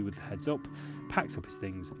thanks you with the heads up, packs up his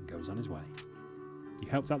things and goes on his way. You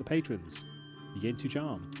helped out the patrons. You gain 2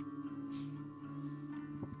 charm.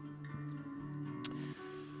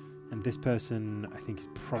 And this person, I think, is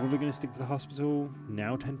probably going to stick to the hospital.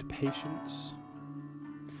 Now tend to patients.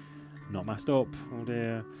 Not masked up. Oh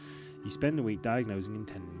dear. You spend the week diagnosing and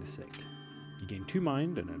tending the sick. You gain 2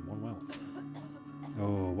 mind and earn 1 wealth.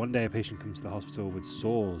 Oh, one day a patient comes to the hospital with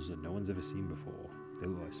sores that no one's ever seen before. They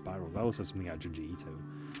look like spirals. That also something out of Junji Ito.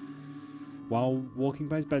 While walking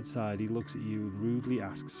by his bedside, he looks at you and rudely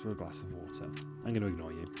asks for a glass of water. I'm going to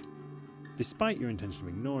ignore you. Despite your intention of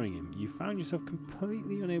ignoring him, you found yourself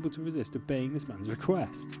completely unable to resist obeying this man's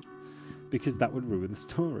request, because that would ruin the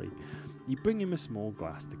story. You bring him a small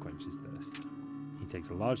glass to quench his thirst. He takes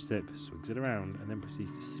a large sip, swigs it around, and then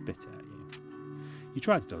proceeds to spit it at you. You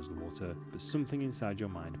try to dodge the water, but something inside your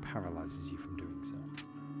mind paralyses you from doing so.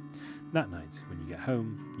 That night, when you get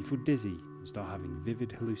home, you feel dizzy and start having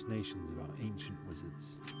vivid hallucinations about ancient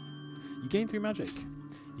wizards. You gain 3 magic.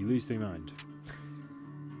 You lose 3 mind.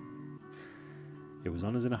 It was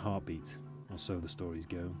on us in a heartbeat, or so the stories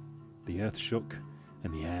go. The earth shook,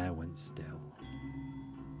 and the air went still.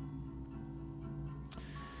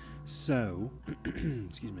 So,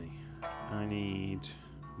 excuse me, I need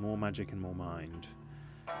more magic and more mind.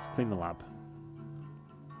 Let's clean the lab.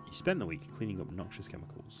 You spend the week cleaning up noxious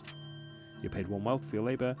chemicals. You're paid 1 wealth for your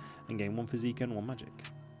labour, and gain 1 physique and 1 magic.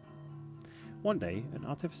 One day, an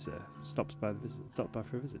artificer stops by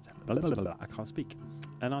for a visit. I can't speak.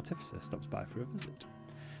 An artificer stops by for a visit.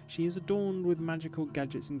 She is adorned with magical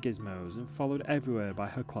gadgets and gizmos and followed everywhere by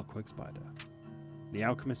her clockwork spider. The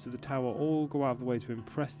alchemists of the tower all go out of the way to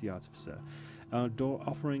impress the artificer,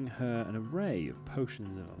 offering her an array of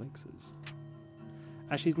potions and elixirs.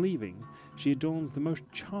 As she's leaving, she adorns the most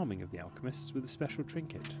charming of the alchemists with a special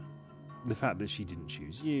trinket. The fact that she didn't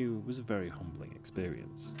choose you was a very humbling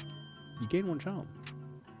experience. You gain 1 charm.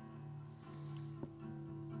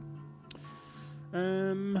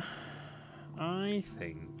 I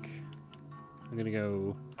think I'm going to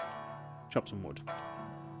go chop some wood.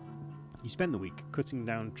 You spend the week cutting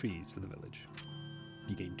down trees for the village.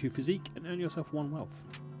 You gain 2 physique and earn yourself 1 wealth.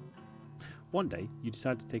 One day, you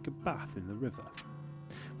decide to take a bath in the river.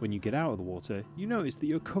 When you get out of the water, you notice that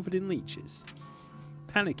you're covered in leeches.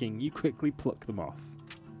 Panicking, you quickly pluck them off.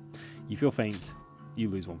 You feel faint. You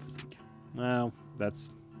lose 1 physique. Well,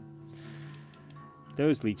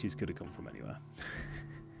 those leeches could have come from anywhere.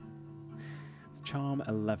 Charm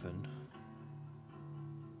 11.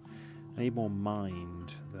 I need more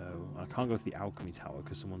mind, though. I can't go to the alchemy tower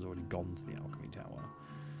because someone's already gone to the alchemy tower.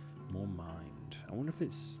 More mind. I wonder if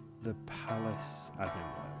it's the palace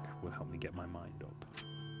admin work will help me get my mind up.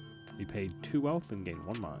 You paid 2 wealth and gain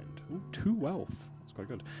 1 mind. Ooh, 2 wealth. That's quite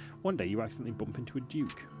good. One day you accidentally bump into a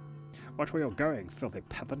duke. Watch where you're going, filthy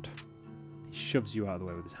peasant. He shoves you out of the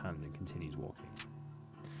way with his hand and continues walking.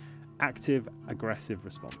 Active, aggressive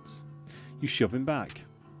response. You shove him back.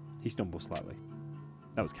 He stumbles slightly.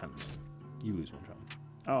 That was canon. You lose 1 charm.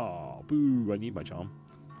 Oh, boo, I need my charm.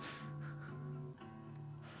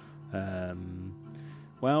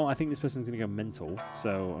 Well, I think this person's going to go mental,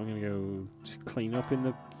 so I'm going to go to clean up in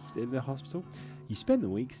the hospital. You spend the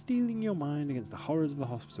week steeling your mind against the horrors of the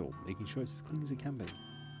hospital, making sure it's as clean as it can be.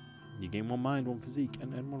 You gain 1 mind, 1 physique,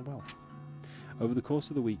 and earn 1 wealth. Over the course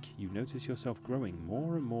of the week, you notice yourself growing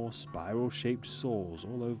more and more spiral-shaped sores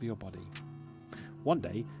all over your body. One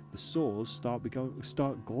day, the sores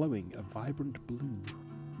start glowing a vibrant blue.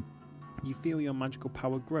 You feel your magical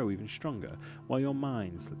power grow even stronger, while your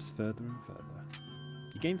mind slips further and further.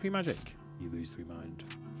 You gain 3 magic. You lose 3 mind.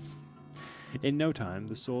 In no time,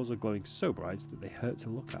 the sores are glowing so bright that they hurt to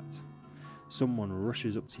look at. Someone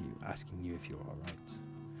rushes up to you, asking you if you're alright.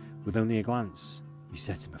 With only a glance, you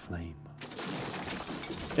set him aflame.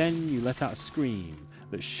 Then you let out a scream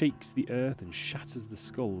that shakes the earth and shatters the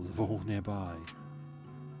skulls of all nearby.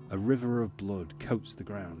 A river of blood coats the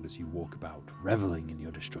ground as you walk about, reveling in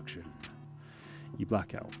your destruction. You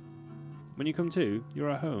black out. When you come to, you're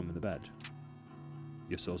at home in the bed.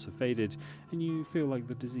 Your sores have faded, and you feel like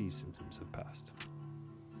the disease symptoms have passed.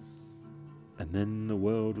 And then the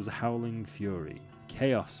world was a howling fury,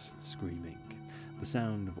 chaos screaming, the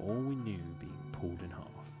sound of all we knew being pulled in half.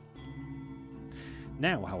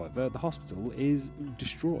 Now, however, the hospital is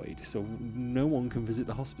destroyed, so no one can visit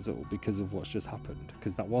the hospital because of what's just happened,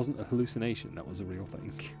 because that wasn't a hallucination, that was a real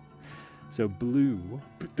thing. So Blue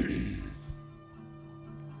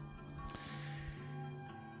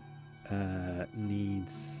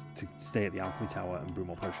needs to stay at the alchemy tower and brew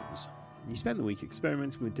more potions. You spend the week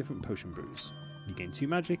experimenting with different potion brews. You gain 2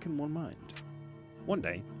 magic and 1 mind. One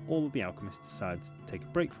day, all of the alchemists decide to take a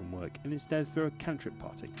break from work and instead throw a cantrip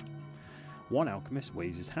party. One alchemist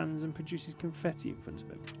waves his hands and produces confetti in front of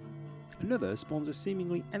him. Another spawns a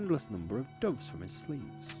seemingly endless number of doves from his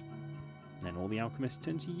sleeves. Then all the alchemists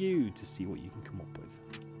turn to you to see what you can come up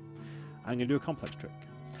with. I'm going to do a complex trick.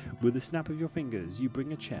 With a snap of your fingers, you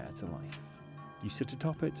bring a chair to life. You sit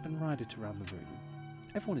atop it and ride it around the room.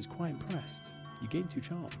 Everyone is quite impressed. You gain 2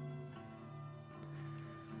 charm.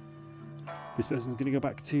 This person's going to go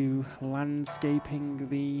back to landscaping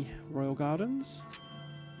the royal gardens.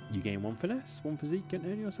 You gain 1 finesse, 1 physique, and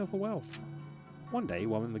earn yourself a wealth. One day,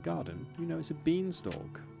 while in the garden, you notice a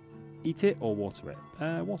beanstalk. Eat it or water it?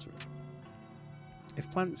 Water it.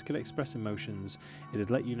 If plants could express emotions, it'd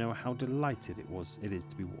let you know how delighted it is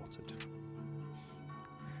to be watered.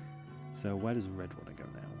 So where does red want to go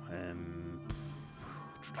now?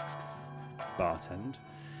 Bartend.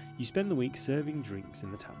 You spend the week serving drinks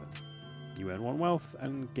in the tavern. You earn 1 wealth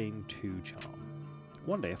and gain 2 charm.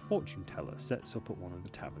 One day a fortune teller sets up at one of the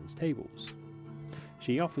tavern's tables.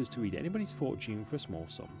 She offers to read anybody's fortune for a small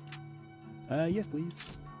sum. Yes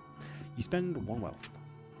please. You spend 1 wealth.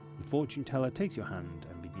 The fortune teller takes your hand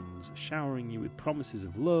and begins showering you with promises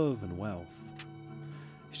of love and wealth.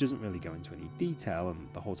 She doesn't really go into any detail, and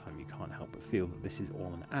the whole time you can't help but feel that this is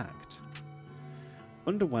all an act.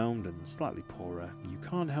 Underwhelmed and slightly poorer, you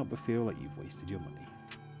can't help but feel like you've wasted your money.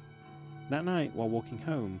 That night, while walking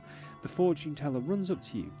home, the fortune teller runs up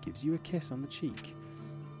to you, gives you a kiss on the cheek.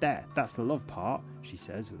 There, that's the love part, she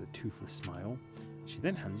says with a toothless smile. She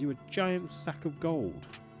then hands you a giant sack of gold.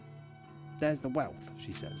 There's the wealth,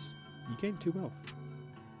 she says. You gain 2 wealth.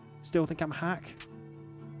 Still think I'm a hack?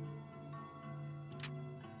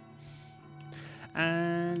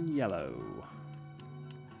 And yellow.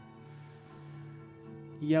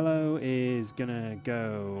 Yellow is gonna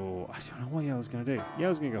go... I don't know what yellow's gonna do.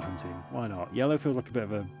 Yellow's gonna go hunting. Why not? Yellow feels like a bit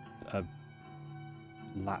of a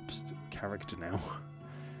lapsed character now.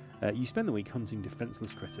 You spend the week hunting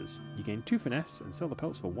defenceless critters. You gain 2 finesse and sell the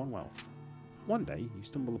pelts for 1 wealth. One day, you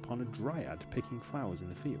stumble upon a dryad picking flowers in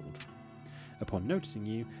the field. Upon noticing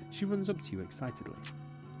you, she runs up to you excitedly.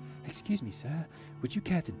 "Excuse me, sir, would you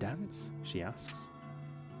care to dance?" she asks.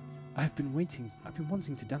 I've been wanting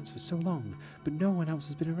to dance for so long, but no one else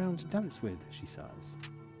has been around to dance with," she sighs.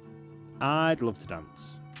 "I'd love to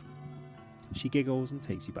dance." She giggles and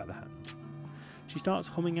takes you by the hand. She starts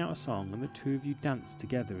humming out a song and the 2 of you dance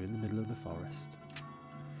together in the middle of the forest.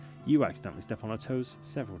 You accidentally step on her toes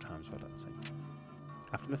several times while dancing.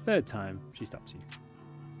 After the 3rd time, she stops you.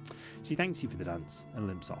 She thanks you for the dance and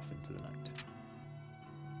limps off into the night.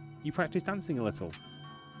 You practice dancing a little.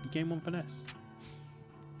 You gain 1 finesse.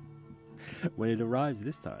 When it arrives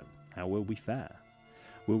this time, how will we fare?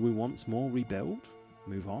 Will we once more rebuild,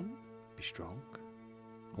 move on, be strong?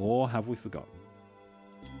 Or have we forgotten?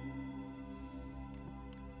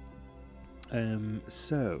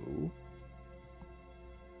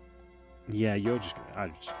 Yeah,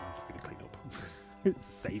 I'm just gonna clean up. It's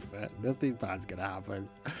safer. Nothing bad's gonna happen.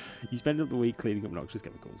 You spend up the week cleaning up noxious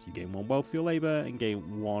chemicals. You gain 1 wealth for your labour and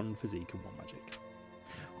gain 1 physique and 1 magic.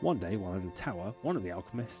 One day, while in the tower, one of the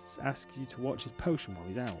alchemists asks you to watch his potion while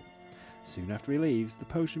he's out. Soon after he leaves, the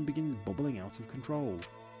potion begins bubbling out of control.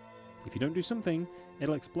 If you don't do something,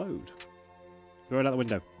 it'll explode. Throw it out the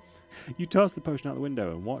window. You toss the potion out the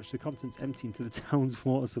window and watch the contents empty into the town's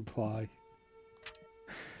water supply.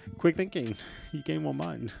 Quick thinking. You gain 1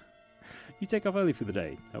 mind. You take off early for the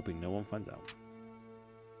day, hoping no one finds out.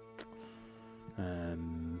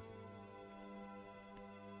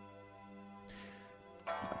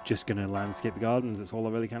 Just going to landscape the gardens. That's all I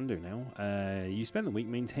really can do now. You spend the week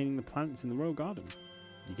maintaining the plants in the royal garden.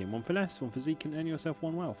 You gain 1 finesse, 1 physique, and earn yourself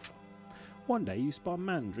 1 wealth. One day you spot a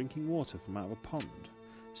man drinking water from out of a pond.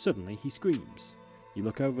 Suddenly he screams. You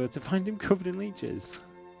look over to find him covered in leeches.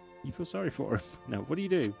 You feel sorry for him. No, what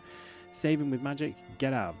do? Save him with magic?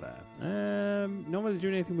 Get out of there. Not really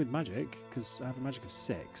doing anything with magic, because I have a magic of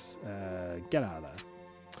 6. Get out of there.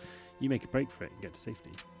 You make a break for it and get to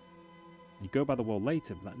safety. You go by the wall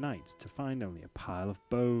later that night to find only a pile of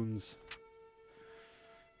bones.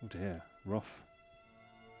 Oh dear, rough.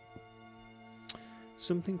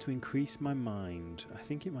 Something to increase my mind. I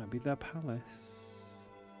think it might be their palace.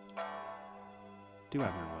 Do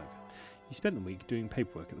admin work. You spent the week doing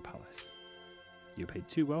paperwork at the palace. You paid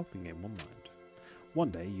 2 wealth and gain 1 mind. One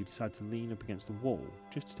day you decide to lean up against the wall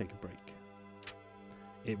just to take a break.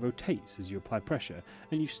 It rotates as you apply pressure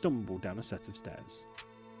and you stumble down a set of stairs.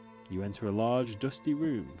 You enter a large dusty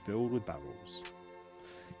room filled with barrels.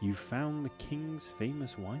 You've found the king's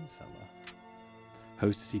famous wine cellar.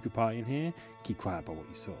 Host a secret party in here? Keep quiet about what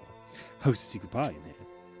you saw. Host a secret party in here.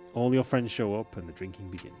 All your friends show up and the drinking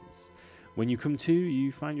begins. When you come to,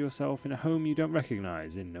 you find yourself in a home you don't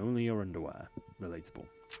recognise in only your underwear. Relatable.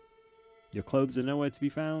 Your clothes are nowhere to be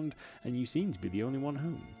found and you seem to be the only one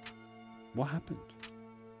home. What happened?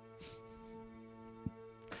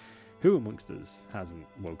 Who amongst us hasn't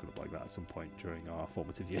woken up like that at some point during our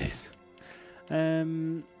formative years?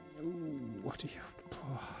 What do you...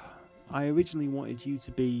 I originally wanted you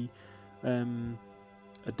to be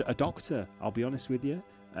a doctor, I'll be honest with you,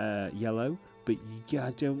 Yellow, but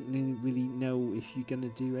I don't really know if you're going to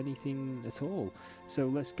do anything at all. So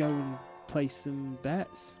let's go and place some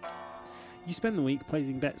bets. You spend the week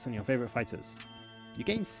placing bets on your favourite fighters. You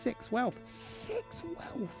gain 6 wealth. 6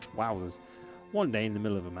 wealth! Wowzers. One day in the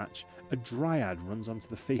middle of a match, a dryad runs onto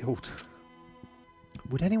the field.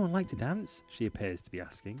 Would anyone like to dance? She appears to be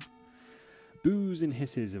asking. Boos and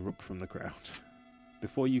hisses erupt from the crowd.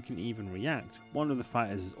 Before you can even react, one of the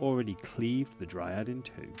fighters has already cleaved the dryad in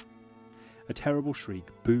 2. A terrible shriek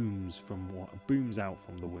booms out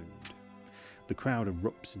from the wound. The crowd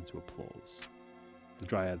erupts into applause. The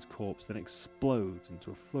dryad's corpse then explodes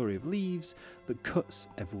into a flurry of leaves that cuts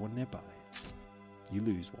everyone nearby. You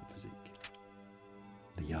lose 1 physique.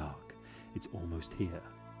 The Yawhg. It's almost here.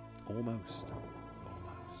 Almost.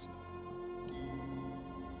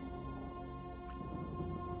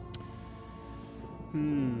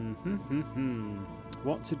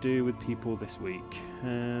 What to do with people this week?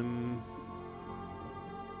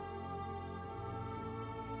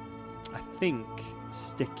 I think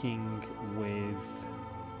sticking with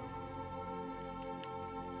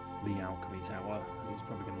the alchemy tower is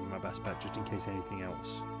probably going to be my best bet, just in case anything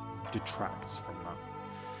else detracts from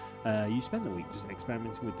that. You spend the week just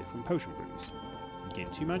experimenting with different potion brews. You gain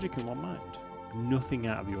 2 magic and 1 mind. Nothing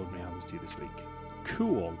out of the ordinary happens to you this week.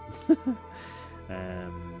 Cool.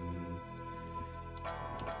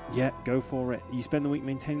 Yeah, go for it. You spend the week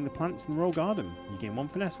maintaining the plants in the royal garden. You gain 1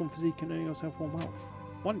 finesse, 1 physique, and earn yourself 1 wealth.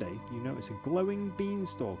 One day, you notice a glowing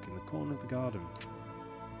beanstalk in the corner of the garden.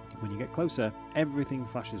 When you get closer, everything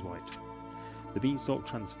flashes white. The beanstalk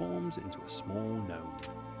transforms into a small gnome.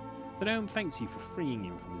 The gnome thanks you for freeing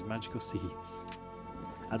him from his magical seeds.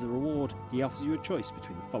 As a reward, he offers you a choice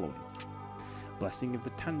between the following. Blessing of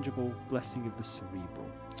the tangible, blessing of the cerebral.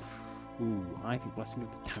 Ooh, I think blessing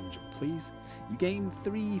of the tangible, please. You gain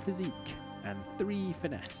 3 physique, and 3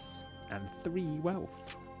 finesse, and 3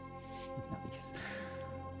 wealth. Nice.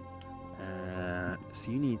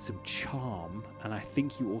 So you need some charm, and I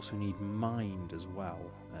think you also need mind as well.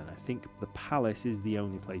 And I think the palace is the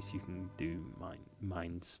only place you can do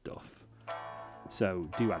mind stuff. So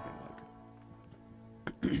do admin work.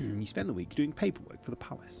 You spend the week doing paperwork for the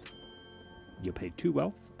palace. You're paid 2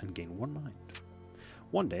 wealth and gain 1 mind.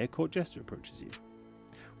 One day a court jester approaches you.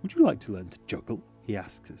 Would you like to learn to juggle? He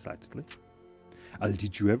asks excitedly. I'll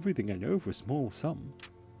teach you everything I know for a small sum.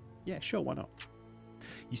 Yeah, sure, why not?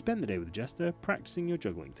 You spend the day with the jester practicing your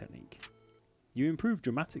juggling technique. You improve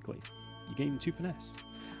dramatically. You gain 2 finesse.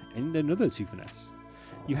 And another 2 finesse.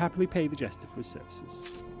 You happily pay the jester for his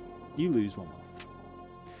services. You lose 1 wealth.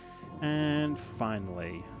 And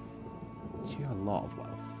finally, you have a lot of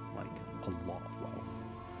wealth. Like, a lot of wealth.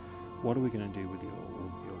 What are we going to do with all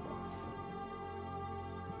of your wealth?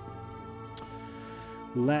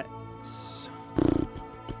 Let's...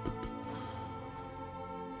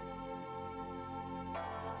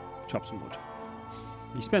 chop some wood.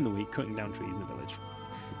 You spend the week cutting down trees in the village.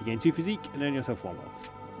 You gain 2 physique and earn yourself 1 wealth.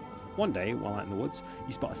 One day, while out in the woods,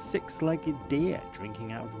 you spot a 6-legged deer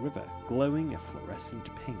drinking out of the river, glowing a fluorescent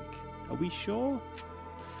pink. Are we sure?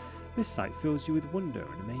 This sight fills you with wonder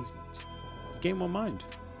and amazement. You gain 1 mind.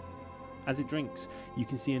 As it drinks, you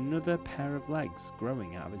can see another pair of legs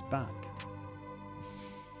growing out of its back.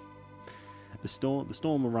 The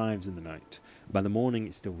storm arrives in the night. By the morning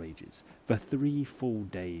it still rages. For 3 full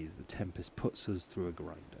days the tempest puts us through a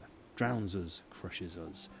grinder. Drowns us, crushes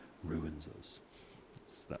us, ruins us.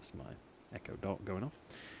 That's my echo dot going off.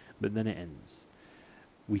 But then it ends.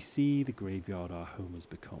 We see the graveyard our home has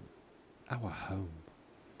become. Our home.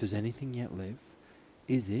 Does anything yet live?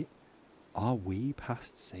 Is it? Are we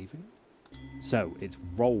past saving? So it's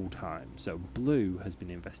roll time. So Blue has been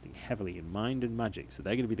investing heavily in mind and magic, so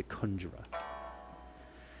they're going to be the conjurer.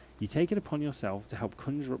 You take it upon yourself to help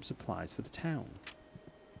conjure up supplies for the town.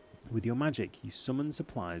 With your magic, you summon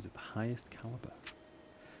supplies of the highest caliber.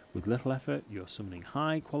 With little effort, you're summoning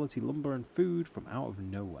high-quality lumber and food from out of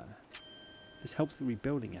nowhere. This helps the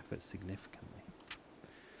rebuilding effort significantly.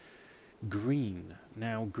 Green.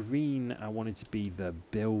 Now, green, I wanted to be the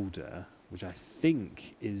builder, which I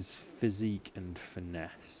think is physique and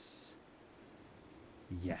finesse.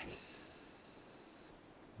 Yes.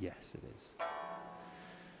 Yes, it is.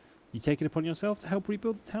 You take it upon yourself to help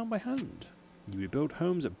rebuild the town by hand. You rebuild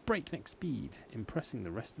homes at breakneck speed, impressing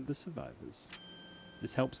the rest of the survivors.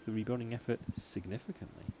 This helps the rebuilding effort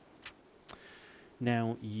significantly.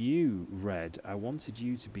 Now, you, Red, I wanted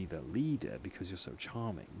you to be the leader because you're so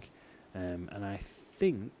charming. And I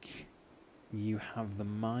think you have the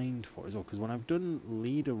mind for it as well. Because when I've done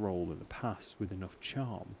leader role in the past with enough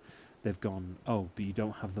charm, they've gone, oh, but you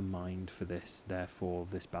don't have the mind for this, therefore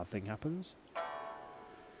this bad thing happens.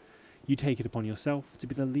 You take it upon yourself to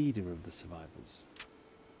be the leader of the survivors.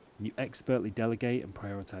 You expertly delegate and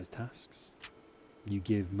prioritize tasks. You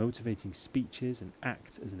give motivating speeches and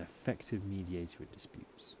act as an effective mediator in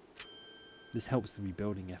disputes. This helps the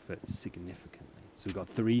rebuilding effort significantly. So we've got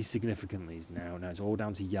 3 significantlies now. Now it's all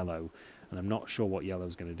down to yellow, and I'm not sure what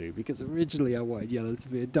yellow's going to do, because originally I wanted yellow to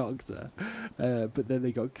be a doctor, but then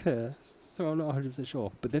they got cursed, so I'm not 100%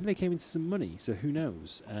 sure. But then they came into some money, so who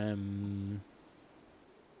knows?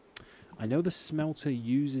 I know the smelter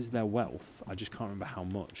uses their wealth. I just can't remember how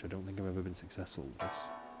much. I don't think I've ever been successful with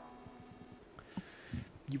this.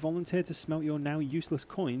 You volunteer to smelt your now useless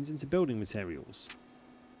coins into building materials.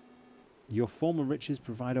 Your former riches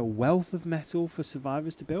provide a wealth of metal for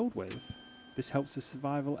survivors to build with. This helps the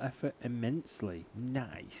survival effort immensely.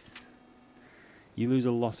 Nice. You lose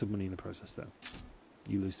a lot of money in the process though.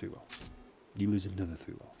 You lose 3 wealth. You lose another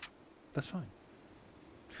 3 wealth. That's fine.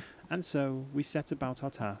 And so, we set about our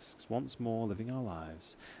tasks, once more living our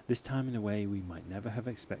lives, this time in a way we might never have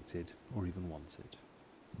expected or even wanted.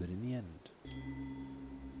 But in the end,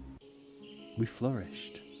 we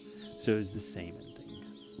flourished. So it was the same ending.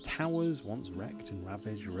 Towers, once wrecked and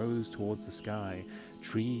ravaged, rose towards the sky.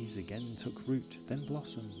 Trees again took root, then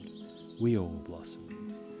blossomed. We all blossomed.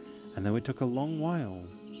 And though it took a long while,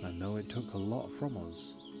 and though it took a lot from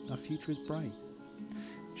us, our future is bright.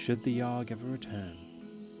 Should the Yawhg ever return,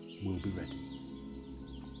 we'll be ready.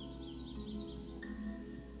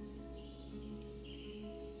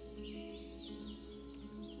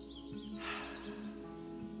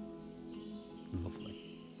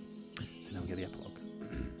 Lovely. So now we get the epilogue.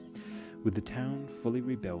 With the town fully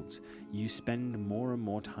rebuilt, you spend more and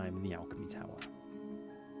more time in the alchemy tower.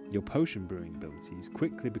 Your potion brewing abilities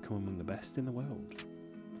quickly become among the best in the world.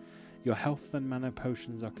 Your health and mana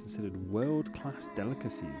potions are considered world-class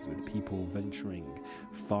delicacies, with people venturing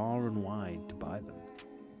far and wide to buy them.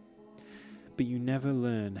 But you never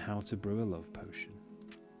learn how to brew a love potion.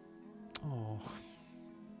 Oh.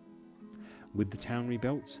 With the town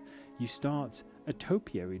rebuilt, you start a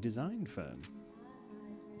topiary design firm.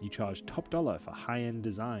 You charge top dollar for high-end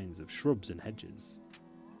designs of shrubs and hedges.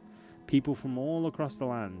 People from all across the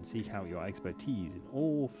land seek out your expertise in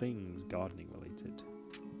all things gardening related.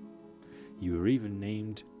 You were even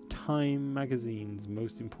named Time Magazine's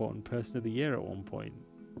most important person of the year at one point.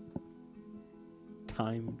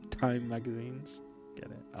 Time Magazines? Get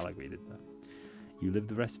it? I like what you did there. You live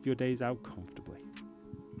the rest of your days out comfortably.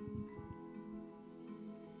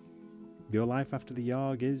 Your life after the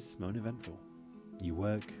Yawhg is uneventful. You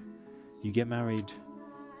work, you get married,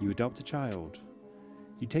 you adopt a child,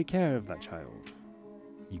 you take care of that child,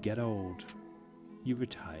 you get old, you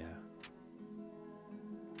retire.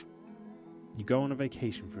 You go on a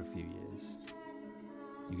vacation for a few years.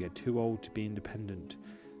 You get too old to be independent,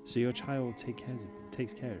 so your child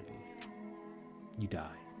takes care of you. You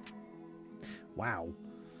die. Wow.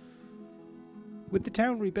 With the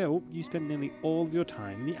town rebuilt, you spend nearly all of your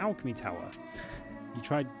time in the alchemy tower. You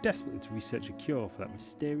tried desperately to research a cure for that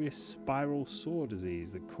mysterious spiral sore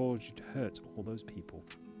disease that caused you to hurt all those people.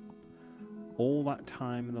 All that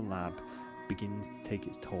time in the lab begins to take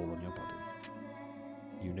its toll on your body.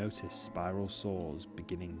 You notice spiral sores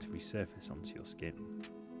beginning to resurface onto your skin.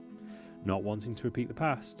 Not wanting to repeat the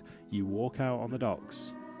past, you walk out on the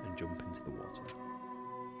docks and jump into the water.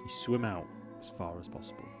 You swim out as far as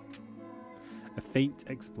possible. A faint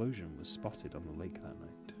explosion was spotted on the lake that night.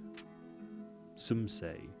 Some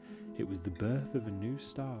say it was the birth of a new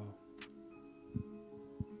star.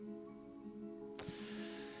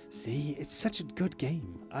 See, it's such a good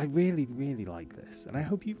game. I really, really like this, and I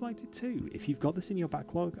hope you've liked it too. If you've got this in your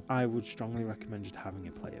backlog, I would strongly recommend just having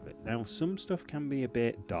a play of it. Now, some stuff can be a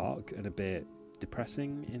bit dark and a bit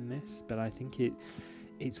depressing in this, but I think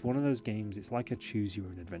it's one of those games, it's like a choose your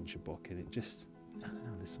own adventure book, and I don't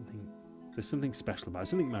know, there's something special about it,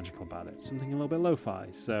 something magical about it, something a little bit lo-fi.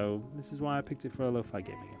 So this is why I picked it for a lo-fi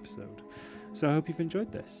gaming episode. So I hope you've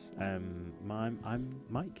enjoyed this. I'm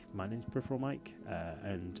Mike. My name's Peripheral Mike,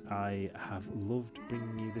 and I have loved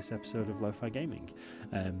bringing you this episode of Lo-Fi Gaming.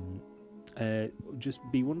 Just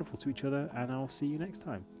be wonderful to each other, and I'll see you next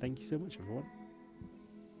time. Thank you so much, everyone.